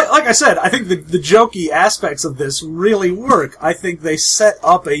 No, like I said, I think the jokey aspects of this really work. I think they set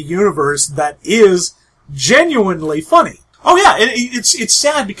up a universe that is genuinely funny. Oh yeah, and it's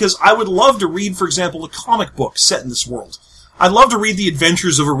sad because I would love to read, for example, a comic book set in this world. I'd love to read the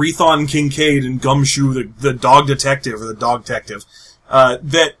adventures of Aretha Kincaid and Gumshoe, the dog detective, or the dog detective,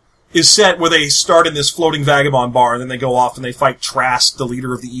 that is set where they start in this Floating Vagabond bar, and then they go off and they fight Trask, the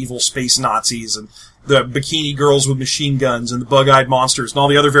leader of the evil space Nazis, and the bikini girls with machine guns, and the bug-eyed monsters, and all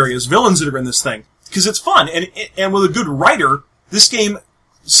the other various villains that are in this thing. Because it's fun, and with a good writer, this game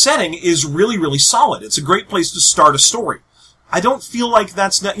setting is really, really solid. It's a great place to start a story. I don't feel like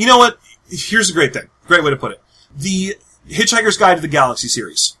that's not... You know what? Here's a great thing. Great way to put it. The Hitchhiker's Guide to the Galaxy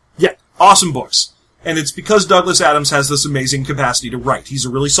series. Yeah. Awesome books. And it's because Douglas Adams has this amazing capacity to write. He's a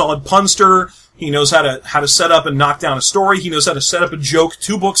really solid punster. He knows how to set up and knock down a story. He knows how to set up a joke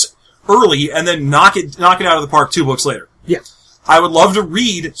 2 books early and then knock it out of the park 2 books later. Yeah. I would love to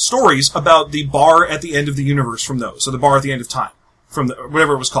read stories about the bar at the end of the universe from those. So the bar at the end of time. From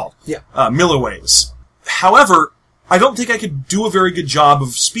whatever it was called. Yeah. Milliways. However... I don't think I could do a very good job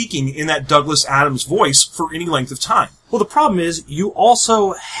of speaking in that Douglas Adams voice for any length of time. Well, the problem is you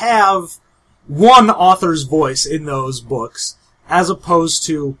also have one author's voice in those books, as opposed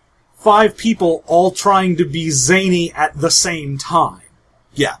to 5 people all trying to be zany at the same time.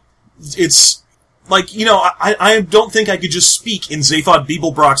 Yeah. It's like, I don't think I could just speak in Zaphod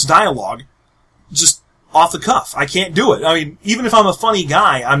Beeblebrock's dialogue just off the cuff. I can't do it. I mean, even if I'm a funny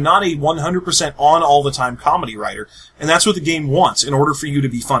guy, I'm not a 100% on all the time comedy writer, and that's what the game wants in order for you to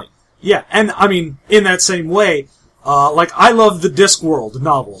be funny. Yeah, and I mean, in that same way, I love the Discworld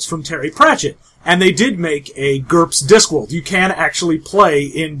novels from Terry Pratchett, and they did make a GURPS Discworld. You can actually play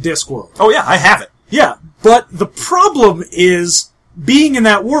in Discworld. Oh yeah, I have it. Yeah, but the problem is, being in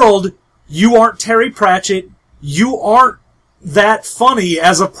that world, you aren't Terry Pratchett, you aren't that funny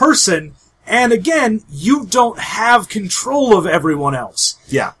as a person, and again, you don't have control of everyone else.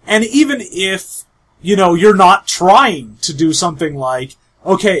 Yeah. And even if, you're not trying to do something like,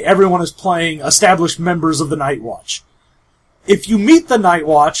 okay, everyone is playing established members of the Night Watch. If you meet the Night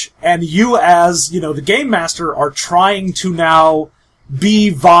Watch, and you as, the Game Master are trying to now be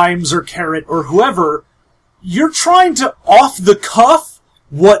Vimes or Carrot or whoever, you're trying to off the cuff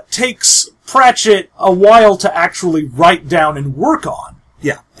what takes Pratchett a while to actually write down and work on.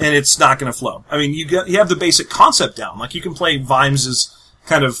 Yeah, and it's not going to flow. I mean, you have the basic concept down. Like, you can play Vimes as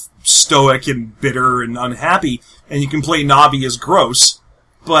kind of stoic and bitter and unhappy, and you can play Nobby as gross,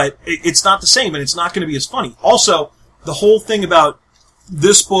 but it's not the same, and it's not going to be as funny. Also, the whole thing about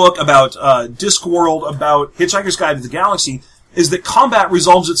this book, about Discworld, about Hitchhiker's Guide to the Galaxy, is that combat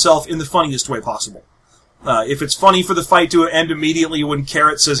resolves itself in the funniest way possible. If it's funny for the fight to end immediately when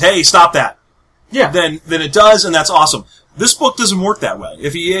Carrot says, "Hey, stop that," then it does, and that's awesome. This book doesn't work that way.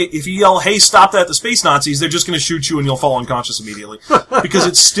 If you yell, "Hey, stop that," the space Nazis, they're just going to shoot you and you'll fall unconscious immediately. Because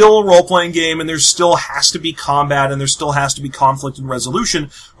it's still a role-playing game, and there still has to be combat, and there still has to be conflict and resolution,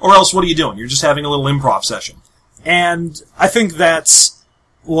 or else what are you doing? You're just having a little improv session. And I think that's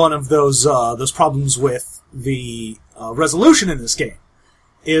one of those problems with the resolution in this game.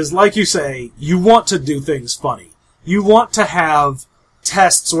 is, like you say, you want to do things funny. You want to have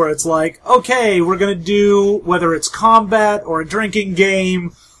tests where it's like, okay, we're going to do, whether it's combat or a drinking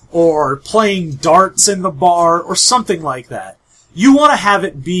game or playing darts in the bar or something like that. You want to have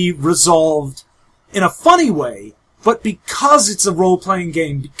it be resolved in a funny way, but because it's a role-playing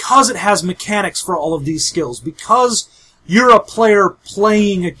game, because it has mechanics for all of these skills, because you're a player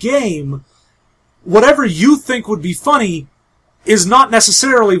playing a game, whatever you think would be funny is not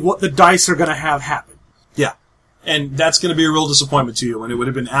necessarily what the dice are going to have happen. Yeah. And that's going to be a real disappointment to you, and it would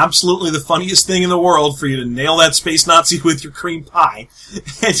have been absolutely the funniest thing in the world for you to nail that space Nazi with your cream pie,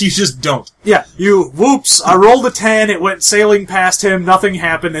 and you just don't. Yeah, whoops, I rolled a 10, it went sailing past him, nothing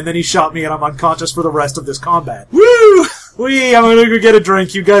happened, and then he shot me and I'm unconscious for the rest of this combat. Woo! I'm gonna go get a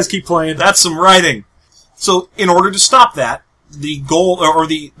drink, you guys keep playing. That's some writing. So, in order to stop that, the goal, or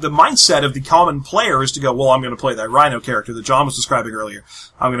the mindset of the common player is to go, well, I'm going to play that Rhino character that John was describing earlier.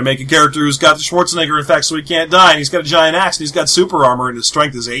 I'm going to make a character who's got the Schwarzenegger effect so he can't die, and he's got a giant axe, and he's got super armor, and his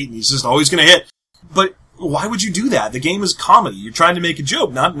strength is 8, and he's just always going to hit. But why would you do that? The game is comedy. You're trying to make a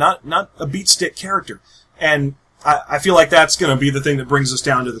joke, not a beat stick character. And I feel like that's going to be the thing that brings us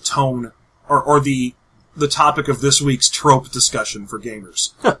down to the tone, or the topic of this week's trope discussion for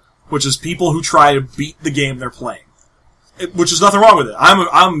gamers. Which is people who try to beat the game they're playing. Which is nothing wrong with it.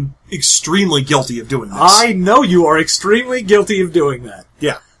 I'm extremely guilty of doing this. I know you are extremely guilty of doing that.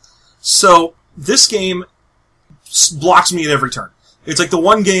 Yeah. So, this game blocks me at every turn. It's like the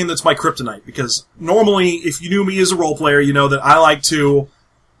one game that's my kryptonite, because normally, if you knew me as a role player, you know that I like to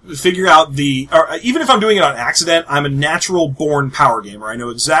figure out or even if I'm doing it on accident, I'm a natural born power gamer. I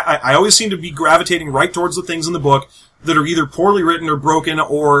know I always seem to be gravitating right towards the things in the book that are either poorly written or broken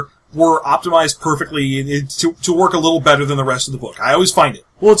or were optimized perfectly to work a little better than the rest of the book. I always find it.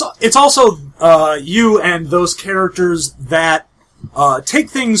 Well, it's also you and those characters that take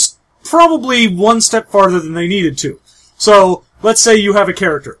things probably one step farther than they needed to. So, let's say you have a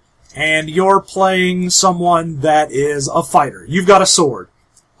character, and you're playing someone that is a fighter. You've got a sword.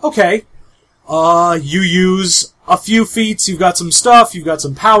 Okay. You use a few feats, you've got some stuff, you've got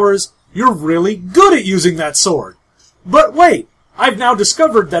some powers. You're really good at using that sword. But wait, I've now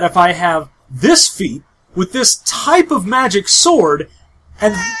discovered that if I have this feat with this type of magic sword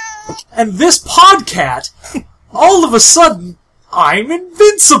and this podcat, all of a sudden I'm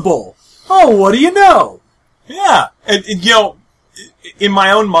invincible. Oh, what do you know? Yeah, and you know, in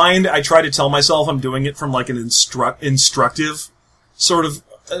my own mind, I try to tell myself I'm doing it from like an instructive sort of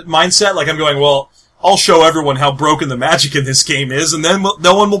mindset. Like I'm going, well, I'll show everyone how broken the magic in this game is, and then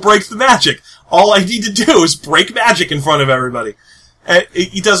no one will break the magic. All I need to do is break magic in front of everybody.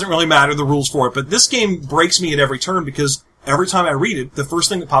 It doesn't really matter the rules for it, but this game breaks me at every turn because every time I read it, the first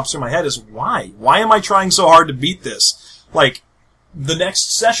thing that pops through my head is, why? Why am I trying so hard to beat this? Like, the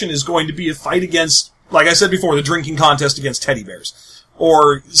next session is going to be a fight against, like I said before, the drinking contest against teddy bears.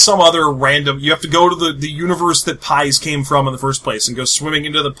 Or some other random, you have to go to the universe that pies came from in the first place and go swimming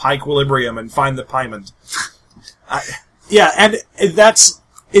into the Pie-quilibrium and find the Piemont. Yeah, and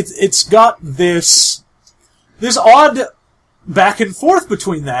it's got this odd back and forth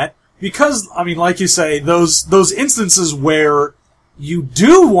between that, because, I mean, like you say, those instances where you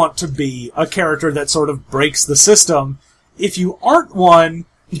do want to be a character that sort of breaks the system, if you aren't one,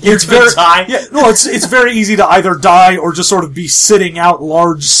 it's very die. Yeah, no, it's very easy to either die or just sort of be sitting out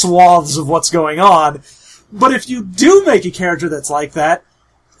large swaths of what's going on. But if you do make a character that's like that,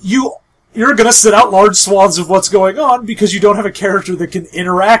 you're going to sit out large swaths of what's going on because you don't have a character that can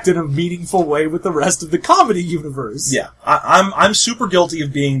interact in a meaningful way with the rest of the comedy universe. Yeah, I'm super guilty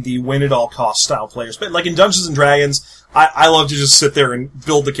of being the win-at-all-cost style players. But like in Dungeons & Dragons, I love to just sit there and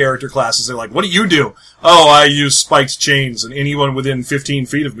build the character classes. They're like, what do you do? Oh, I use spiked chains, and anyone within 15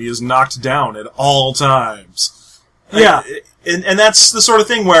 feet of me is knocked down at all times. Yeah. And that's the sort of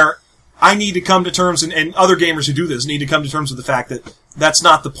thing where I need to come to terms, and other gamers who do this need to come to terms with the fact that that's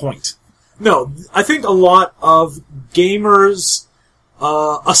not the point. No, I think a lot of gamers,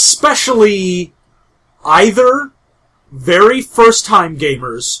 especially either very first-time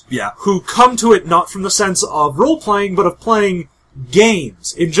gamers, who come to it not from the sense of role-playing, but of playing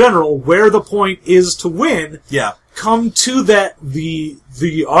games in general, where the point is to win, come to the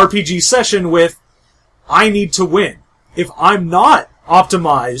RPG session with, I need to win. If I'm not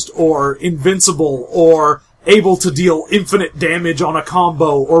optimized or invincible or able to deal infinite damage on a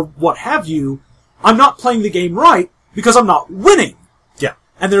combo or what have you, I'm not playing the game right because I'm not winning. Yeah.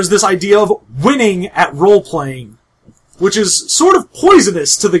 And there's this idea of winning at role-playing, which is sort of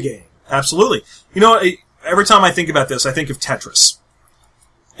poisonous to the game. Absolutely. You know, every time I think about this, I think of Tetris.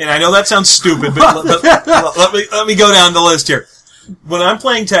 And I know that sounds stupid, but let me go down the list here. When I'm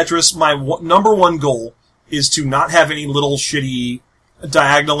playing Tetris, my number one goal is to not have any little shitty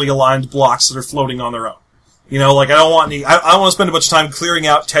diagonally aligned blocks that are floating on their own. You know, like I don't want to spend a bunch of time clearing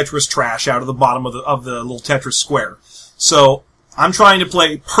out Tetris trash out of the bottom of the little Tetris square. So I'm trying to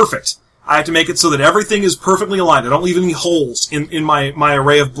play perfect. I have to make it so that everything is perfectly aligned. I don't leave any holes in my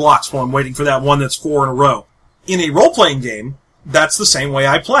array of blocks while I'm waiting for that one that's 4 in a row. In a role-playing game, that's the same way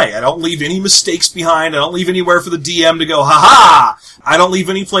I play. I don't leave any mistakes behind. I don't leave anywhere for the DM to go, ha-ha! I don't leave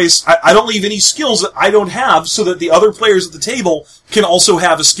any place, I don't leave any skills that I don't have so that the other players at the table can also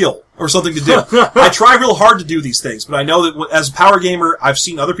have a skill or something to do. I try real hard to do these things, but I know that as a power gamer, I've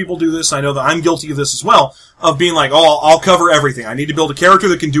seen other people do this. I know that I'm guilty of this as well, of being like, oh, I'll cover everything. I need to build a character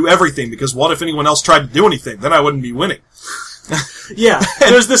that can do everything, because what if anyone else tried to do anything? Then I wouldn't be winning. Yeah,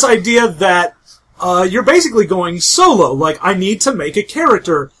 there's this idea that you're basically going solo. Like, I need to make a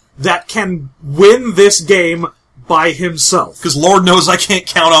character that can win this game by himself. Because Lord knows I can't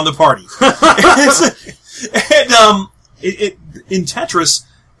count on the party. In Tetris,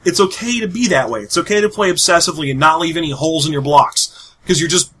 it's okay to be that way. It's okay to play obsessively and not leave any holes in your blocks. Because you're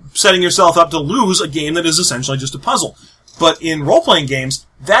just setting yourself up to lose a game that is essentially just a puzzle. But in role-playing games,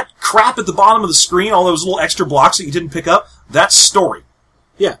 that crap at the bottom of the screen, all those little extra blocks that you didn't pick up, that's story.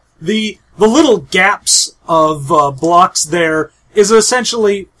 Yeah. The little gaps of blocks there is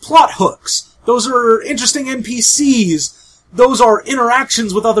essentially plot hooks. Those are interesting NPCs. Those are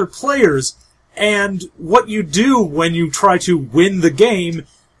interactions with other players. And what you do when you try to win the game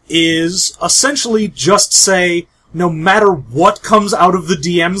is essentially just say, no matter what comes out of the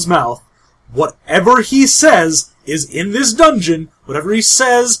DM's mouth, whatever he says is in this dungeon, whatever he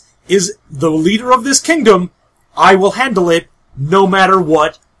says is the leader of this kingdom, I will handle it no matter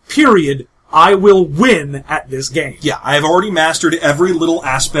what, period. I will win at this game. Yeah, I have already mastered every little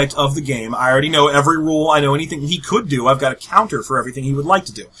aspect of the game. I already know every rule. I know anything he could do. I've got a counter for everything he would like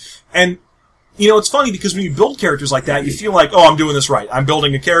to do. And, you know, it's funny because when you build characters like that, you feel like, oh, I'm doing this right. I'm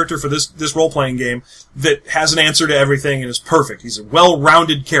building a character for this role-playing game that has an answer to everything and is perfect. He's a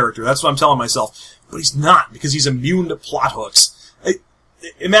well-rounded character. That's what I'm telling myself. But he's not, because he's immune to plot hooks.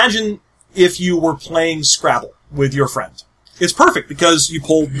 Imagine if you were playing Scrabble with your friend. It's perfect because you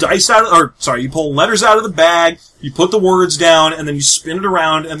pull you pull letters out of the bag, you put the words down, and then you spin it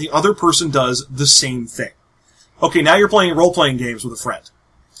around, and the other person does the same thing. Okay, now you're playing role-playing games with a friend.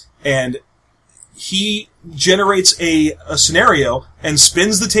 And he generates a scenario and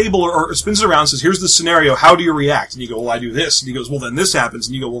spins the table or spins it around and says, here's the scenario, how do you react? And you go, well, I do this. And he goes, well, then this happens.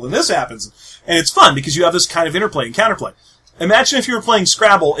 And you go, well, then this happens. And it's fun because you have this kind of interplay and counterplay. Imagine if you were playing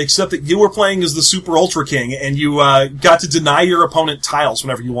Scrabble, except that you were playing as the Super Ultra King, and you got to deny your opponent tiles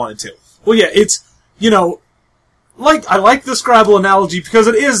whenever you wanted to. Well, yeah, it's, you know, I like the Scrabble analogy because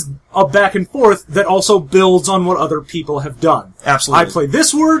it is a back and forth that also builds on what other people have done. Absolutely. I play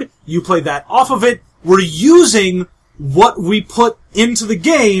this word, you play that off of it. We're using what we put into the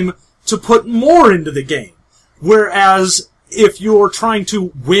game to put more into the game. Whereas, if you're trying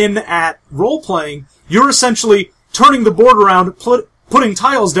to win at role-playing, you're essentially turning the board around, putting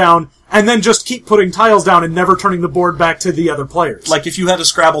tiles down, and then just keep putting tiles down and never turning the board back to the other players. Like if you had a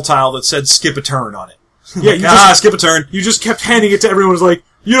Scrabble tile that said skip a turn on it. Yeah, like, skip a turn. You just kept handing it to everyone. It was like,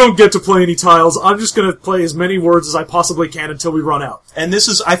 you don't get to play any tiles. I'm just going to play as many words as I possibly can until we run out. And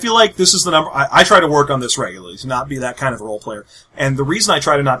I feel like this is the number, I try to work on this regularly, to not be that kind of a role player. And the reason I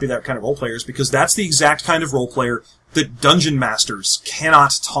try to not be that kind of role player is because that's the exact kind of role player that dungeon masters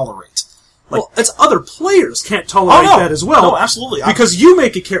cannot tolerate. Well, it's other players can't tolerate that as well. No, absolutely. Because you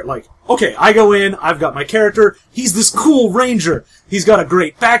make a character, like, okay, I go in, I've got my character, he's this cool ranger. He's got a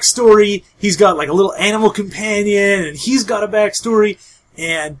great backstory, he's got like a little animal companion, and he's got a backstory,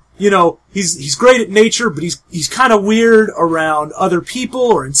 and, you know, he's great at nature, but he's kind of weird around other people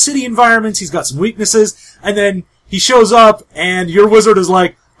or in city environments, he's got some weaknesses, and then he shows up, and your wizard is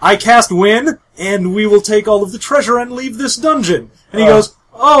like, I cast win, and we will take all of the treasure and leave this dungeon. And he goes,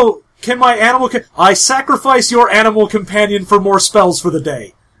 oh, can my I sacrifice your animal companion for more spells for the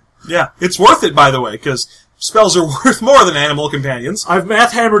day. Yeah, it's worth it, by the way, because spells are worth more than animal companions. I've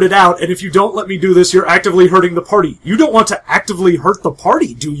math hammered it out, and if you don't let me do this, you're actively hurting the party. You don't want to actively hurt the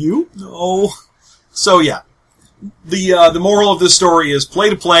party, do you? No. So, yeah. The moral of this story is play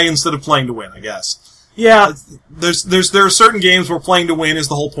to play instead of playing to win, I guess. Yeah. There are certain games where playing to win is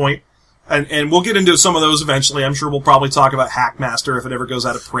the whole point. And we'll get into some of those eventually. I'm sure we'll probably talk about Hackmaster if it ever goes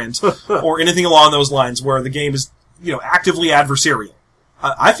out of print, or anything along those lines where the game is, you know, actively adversarial.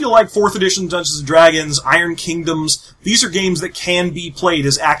 I feel like 4th edition Dungeons & Dragons, Iron Kingdoms, these are games that can be played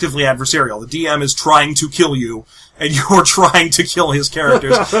as actively adversarial. The DM is trying to kill you, and you're trying to kill his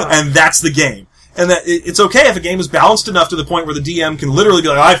characters, and that's the game. And that it's okay if a game is balanced enough to the point where the DM can literally be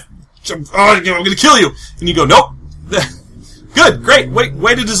like, I'm going to kill you. And you go, nope. Good, great,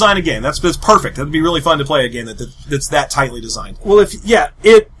 way to design a game. That's perfect. That'd be really fun to play a game that's that tightly designed. Well,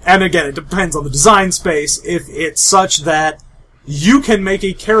 and again, it depends on the design space. If it's such that you can make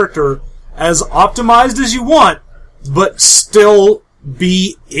a character as optimized as you want, but still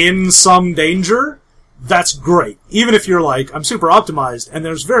be in some danger, that's great. Even if you're like, I'm super optimized, and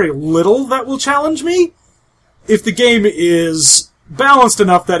there's very little that will challenge me, if the game is balanced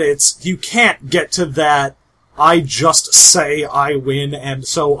enough that you can't get to that, I just say I win, and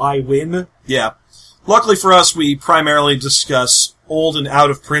so I win. Yeah. Luckily for us, we primarily discuss old and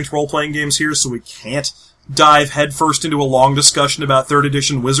out-of-print role-playing games here, so we can't dive headfirst into a long discussion about 3rd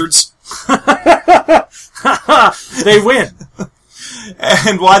edition Wizards. They win.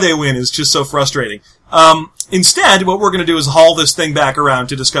 And why they win is just so frustrating. Instead, what we're going to do is haul this thing back around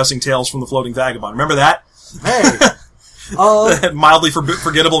to discussing Tales from the Floating Vagabond. Remember that? Hey. That mildly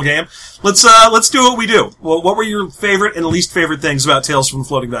forgettable game. Let's do what we do. Well, what were your favorite and least favorite things about Tales from the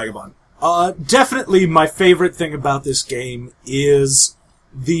Floating Vagabond? Definitely my favorite thing about this game is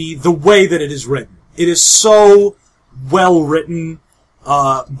the way that it is written. It is so well written.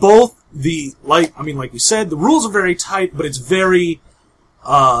 Both like you said, the rules are very tight, but it's very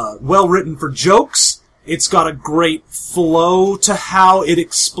well written for jokes. It's got a great flow to how it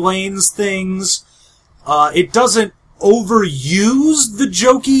explains things. It doesn't overuse the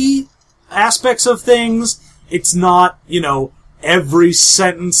jokey aspects of things. It's not, every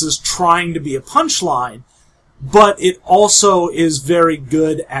sentence is trying to be a punchline, but it also is very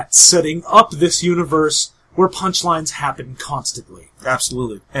good at setting up this universe where punchlines happen constantly.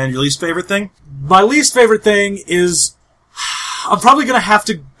 Absolutely. And your least favorite thing? My least favorite thing is, I'm probably going to have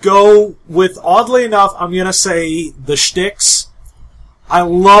to go with, oddly enough, I'm going to say the shticks. I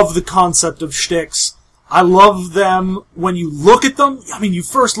love the concept of shticks. I love them when you look at them. I mean, you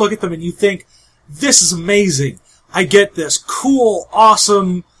first look at them and you think, this is amazing. I get this cool,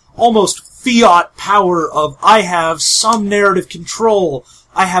 awesome, almost fiat power of I have some narrative control.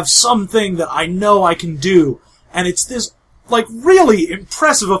 I have something that I know I can do. And it's this, really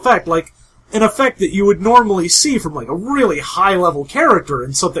impressive effect, an effect that you would normally see from, a really high-level character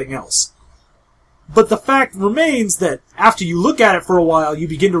in something else. But the fact remains that after you look at it for a while, you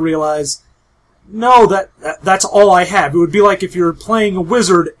begin to realize, no, that's all I have. It would be like if you're playing a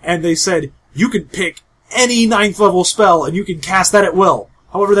wizard and they said, you can pick any 9th level spell and you can cast that at will.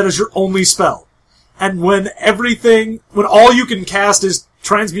 However, that is your only spell. And when all you can cast is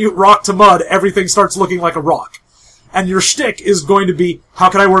transmute rock to mud, everything starts looking like a rock. And your shtick is going to be, how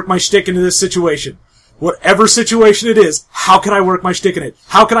can I work my shtick into this situation? Whatever situation it is, how can I work my shtick in it?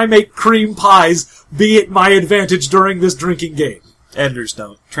 How can I make cream pies be at my advantage during this drinking game? Editor's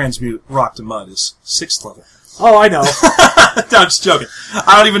note, transmute rock to mud is 6th level. Oh, I know. No, I'm just joking.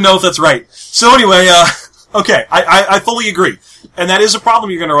 I don't even know if that's right. So anyway, okay, I fully agree. And that is a problem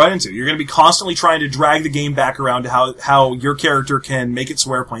you're going to run into. You're going to be constantly trying to drag the game back around to how your character can make it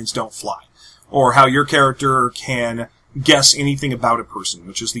so airplanes don't fly. Or how your character can guess anything about a person,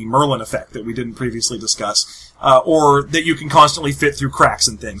 which is the Merlin effect that we didn't previously discuss. Or that you can constantly fit through cracks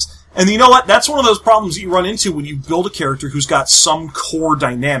and things. And you know what? That's one of those problems that you run into when you build a character who's got some core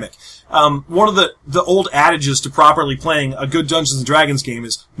dynamic. One of the old adages to properly playing a good Dungeons and Dragons game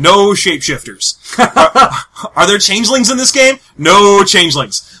is no shapeshifters. Are there changelings in this game? No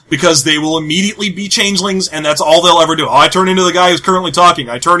changelings. Because they will immediately be changelings, and that's all they'll ever do. Oh, I turn into the guy who's currently talking.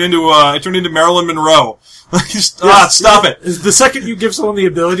 I turn into Marilyn Monroe. Stop it. The second you give someone the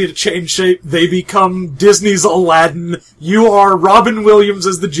ability to change shape, they become Disney's Aladdin. You are Robin Williams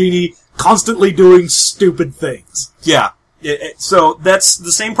as the genie, constantly doing stupid things. Yeah. So that's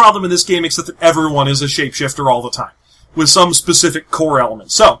the same problem in this game, except that everyone is a shapeshifter all the time, with some specific core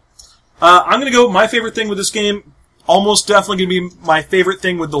element. So, I'm gonna go, my favorite thing with this game, almost definitely gonna be my favorite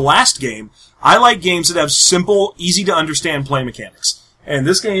thing with the last game. I like games that have simple, easy to understand play mechanics. And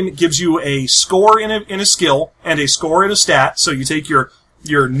this game gives you a score in a skill, and a score in a stat, so you take your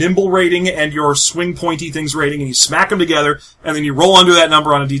nimble rating and your swing pointy things rating, and you smack them together, and then you roll under that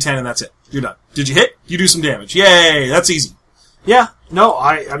number on a d10, and that's it. You're done. Did you hit? You do some damage. Yay! That's easy. Yeah, no,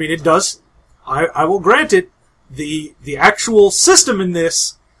 I mean, it does. I will grant it. The actual system in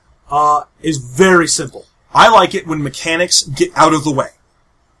this, is very simple. I like it when mechanics get out of the way.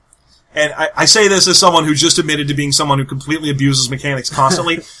 And I say this as someone who just admitted to being someone who completely abuses mechanics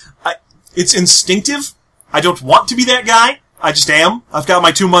constantly. It's instinctive. I don't want to be that guy. I just am. I've got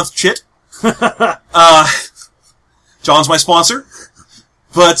my 2-month chit. John's my sponsor.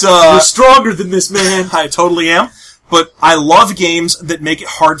 But, you're stronger than this, man. I totally am. But I love games that make it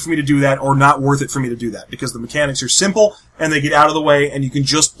hard for me to do that or not worth it for me to do that because the mechanics are simple and they get out of the way and you can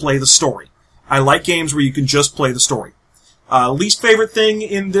just play the story. I like games where you can just play the story. Least favorite thing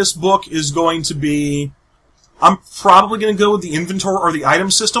in this book is going to be, I'm probably going to go with the inventory or the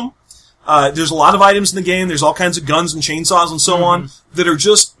item system. There's a lot of items in the game. There's all kinds of guns and chainsaws and so on that are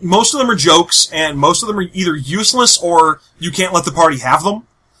just, most of them are jokes and most of them are either useless or you can't let the party have them.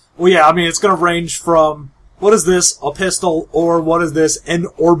 Well, yeah, I mean, it's going to range from, what is this, a pistol, or what is this, an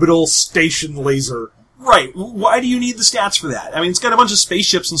orbital station laser? Right. Why do you need the stats for that? I mean, it's got a bunch of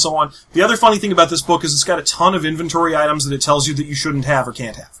spaceships and so on. The other funny thing about this book is it's got a ton of inventory items that it tells you that you shouldn't have or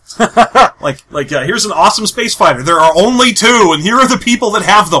can't have. Here's an awesome space fighter. There are only 2, and here are the people that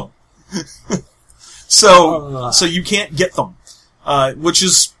have them. So you can't get them. Which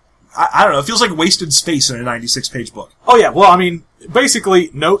is, I don't know, it feels like wasted space in a 96-page book. Oh yeah, well, I mean,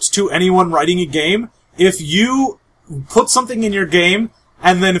 basically, notes to anyone writing a game, if you put something in your game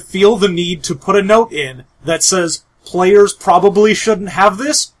and then feel the need to put a note in that says, players probably shouldn't have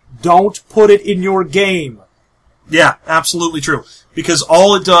this, don't put it in your game. Yeah, absolutely true. Because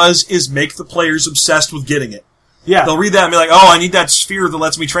all it does is make the players obsessed with getting it. Yeah. They'll read that and be like, oh, I need that sphere that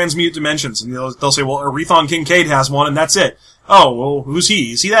lets me transmute dimensions. And they'll say, well, Arethan Kincaid has one, and that's it. Oh, well, who's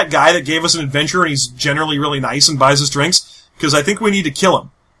he? Is he that guy that gave us an adventure and he's generally really nice and buys us drinks? Because I think we need to kill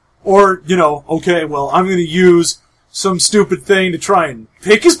him. Or, okay, well, I'm going to use some stupid thing to try and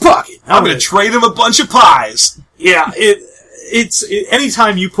pick his pocket. I'm going to trade him a bunch of pies. Yeah, it's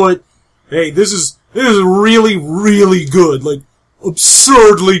anytime you put, hey, this is really, really good, like,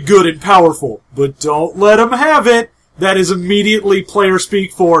 absurdly good and powerful, but don't let him have it. That is immediately player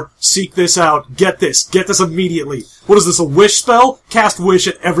speak for, seek this out, get this immediately. What is this, a wish spell? Cast wish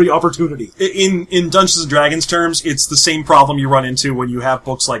at every opportunity. In Dungeons & Dragons terms, it's the same problem you run into when you have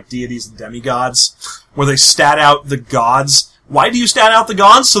books like Deities and Demigods, where they stat out the gods. Why do you stat out the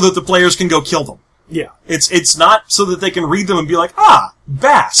gods? So that the players can go kill them. Yeah. It's not so that they can read them and be like,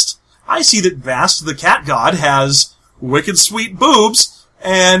 Bast. I see that Bast, the cat god, has wicked sweet boobs,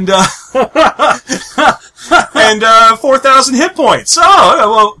 and 4,000 hit points. Oh,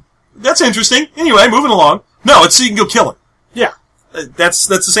 well, that's interesting. Anyway, moving along. No, it's so you can go kill it. Yeah. That's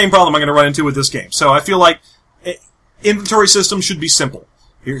the same problem I'm going to run into with this game. So I feel like inventory system should be simple.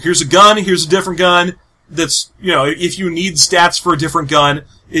 Here's a gun, here's a different gun. That's, if you need stats for a different gun,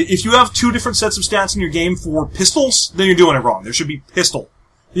 if you have 2 different sets of stats in your game for pistols, then you're doing it wrong. There should be pistol.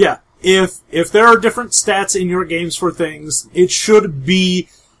 Yeah. If there are different stats in your games for things, it should be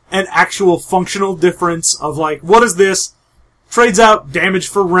an actual functional difference of like, what is this? Trades out damage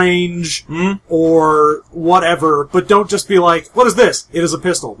for range, or whatever, but don't just be like, what is this? It is a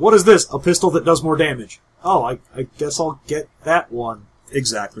pistol. What is this? A pistol that does more damage. Oh, I guess I'll get that one.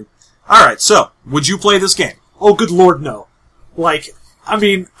 Exactly. Alright, so, would you play this game? Oh, good lord, no. Like, I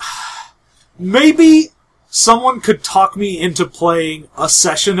mean, maybe someone could talk me into playing a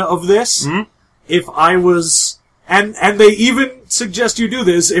session of this if I was, and they even suggest you do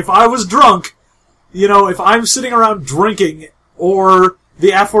this, if I was drunk, if I'm sitting around drinking, or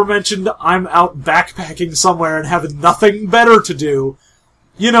the aforementioned I'm out backpacking somewhere and have nothing better to do,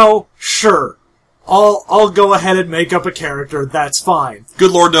 sure. I'll go ahead and make up a character, that's fine.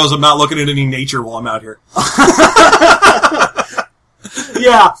 Good lord knows I'm not looking at any nature while I'm out here.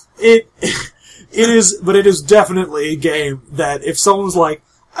 Yeah, it is definitely a game that if someone's like,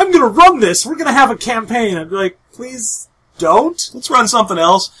 I'm gonna run this, we're gonna have a campaign, I'd be like, please don't. Let's run something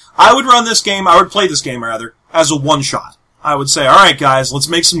else. I would play this game rather, as a one-shot. I would say, alright guys, let's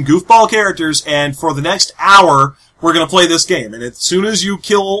make some goofball characters, and for the next hour, we're gonna play this game. And as soon as you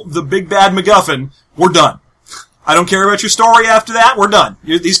kill the big bad MacGuffin, we're done. I don't care about your story after that, we're done.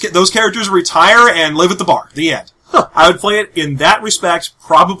 Those characters retire and live at the bar. The end. I would play it in that respect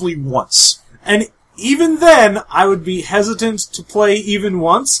probably once. And even then, I would be hesitant to play even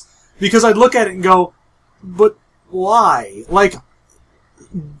once, because I'd look at it and go, but why? Like,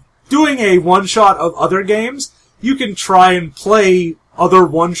 doing a one-shot of other games, you can try and play other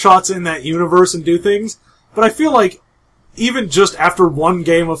one-shots in that universe and do things, but I feel like even just after one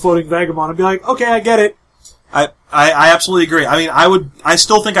game of Floating Vagabond, I'd be like, okay, I get it. I absolutely agree. I mean, I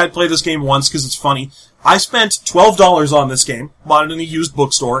still think I'd play this game once because it's funny. I spent $12 on this game, bought it in a used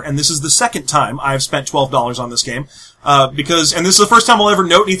bookstore, and this is the second time I've spent $12 on this game, and this is the first time I'll ever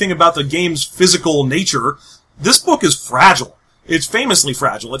note anything about the game's physical nature. This book is fragile. It's famously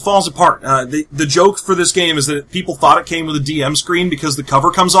fragile. It falls apart. The joke for this game is that people thought it came with a DM screen because the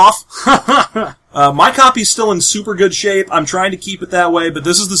cover comes off. My copy's still in super good shape. I'm trying to keep it that way, but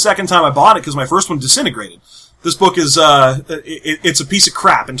this is the second time I bought it because my first one disintegrated. This book is, it's a piece of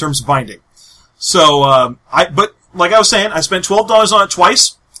crap in terms of binding. So, but like I was saying, I spent $12 on it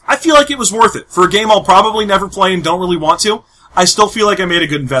twice. I feel like it was worth it. For a game I'll probably never play and don't really want to, I still feel like I made a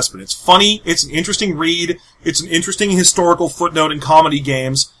good investment. It's funny, it's an interesting read, it's an interesting historical footnote in comedy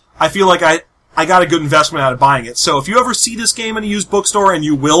games. I feel like I got a good investment out of buying it. So if you ever see this game in a used bookstore, and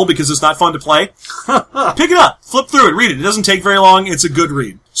you will because it's not fun to play, pick it up, flip through it, read it. It doesn't take very long, it's a good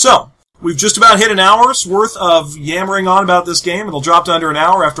read. So, we've just about hit an hour's worth of yammering on about this game. It'll drop to under an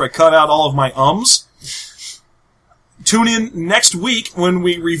hour after I cut out all of my ums. Tune in next week when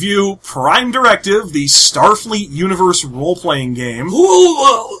we review Prime Directive, the Starfleet Universe role-playing game.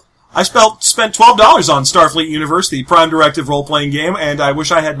 I spent $12 on Starfleet Universe, the Prime Directive role-playing game, and I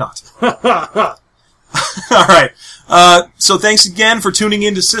wish I had not. Alright. So thanks again for tuning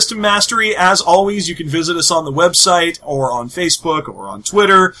in to System Mastery. As always, you can visit us on the website, or on Facebook, or on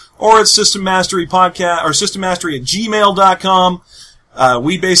Twitter, or at System Mastery Podcast, or systemmastery@gmail.com.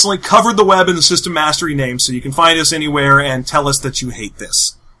 We basically covered the web in the System Mastery name, so you can find us anywhere and tell us that you hate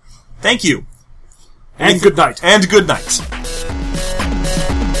this. Thank you. And good night. And good night.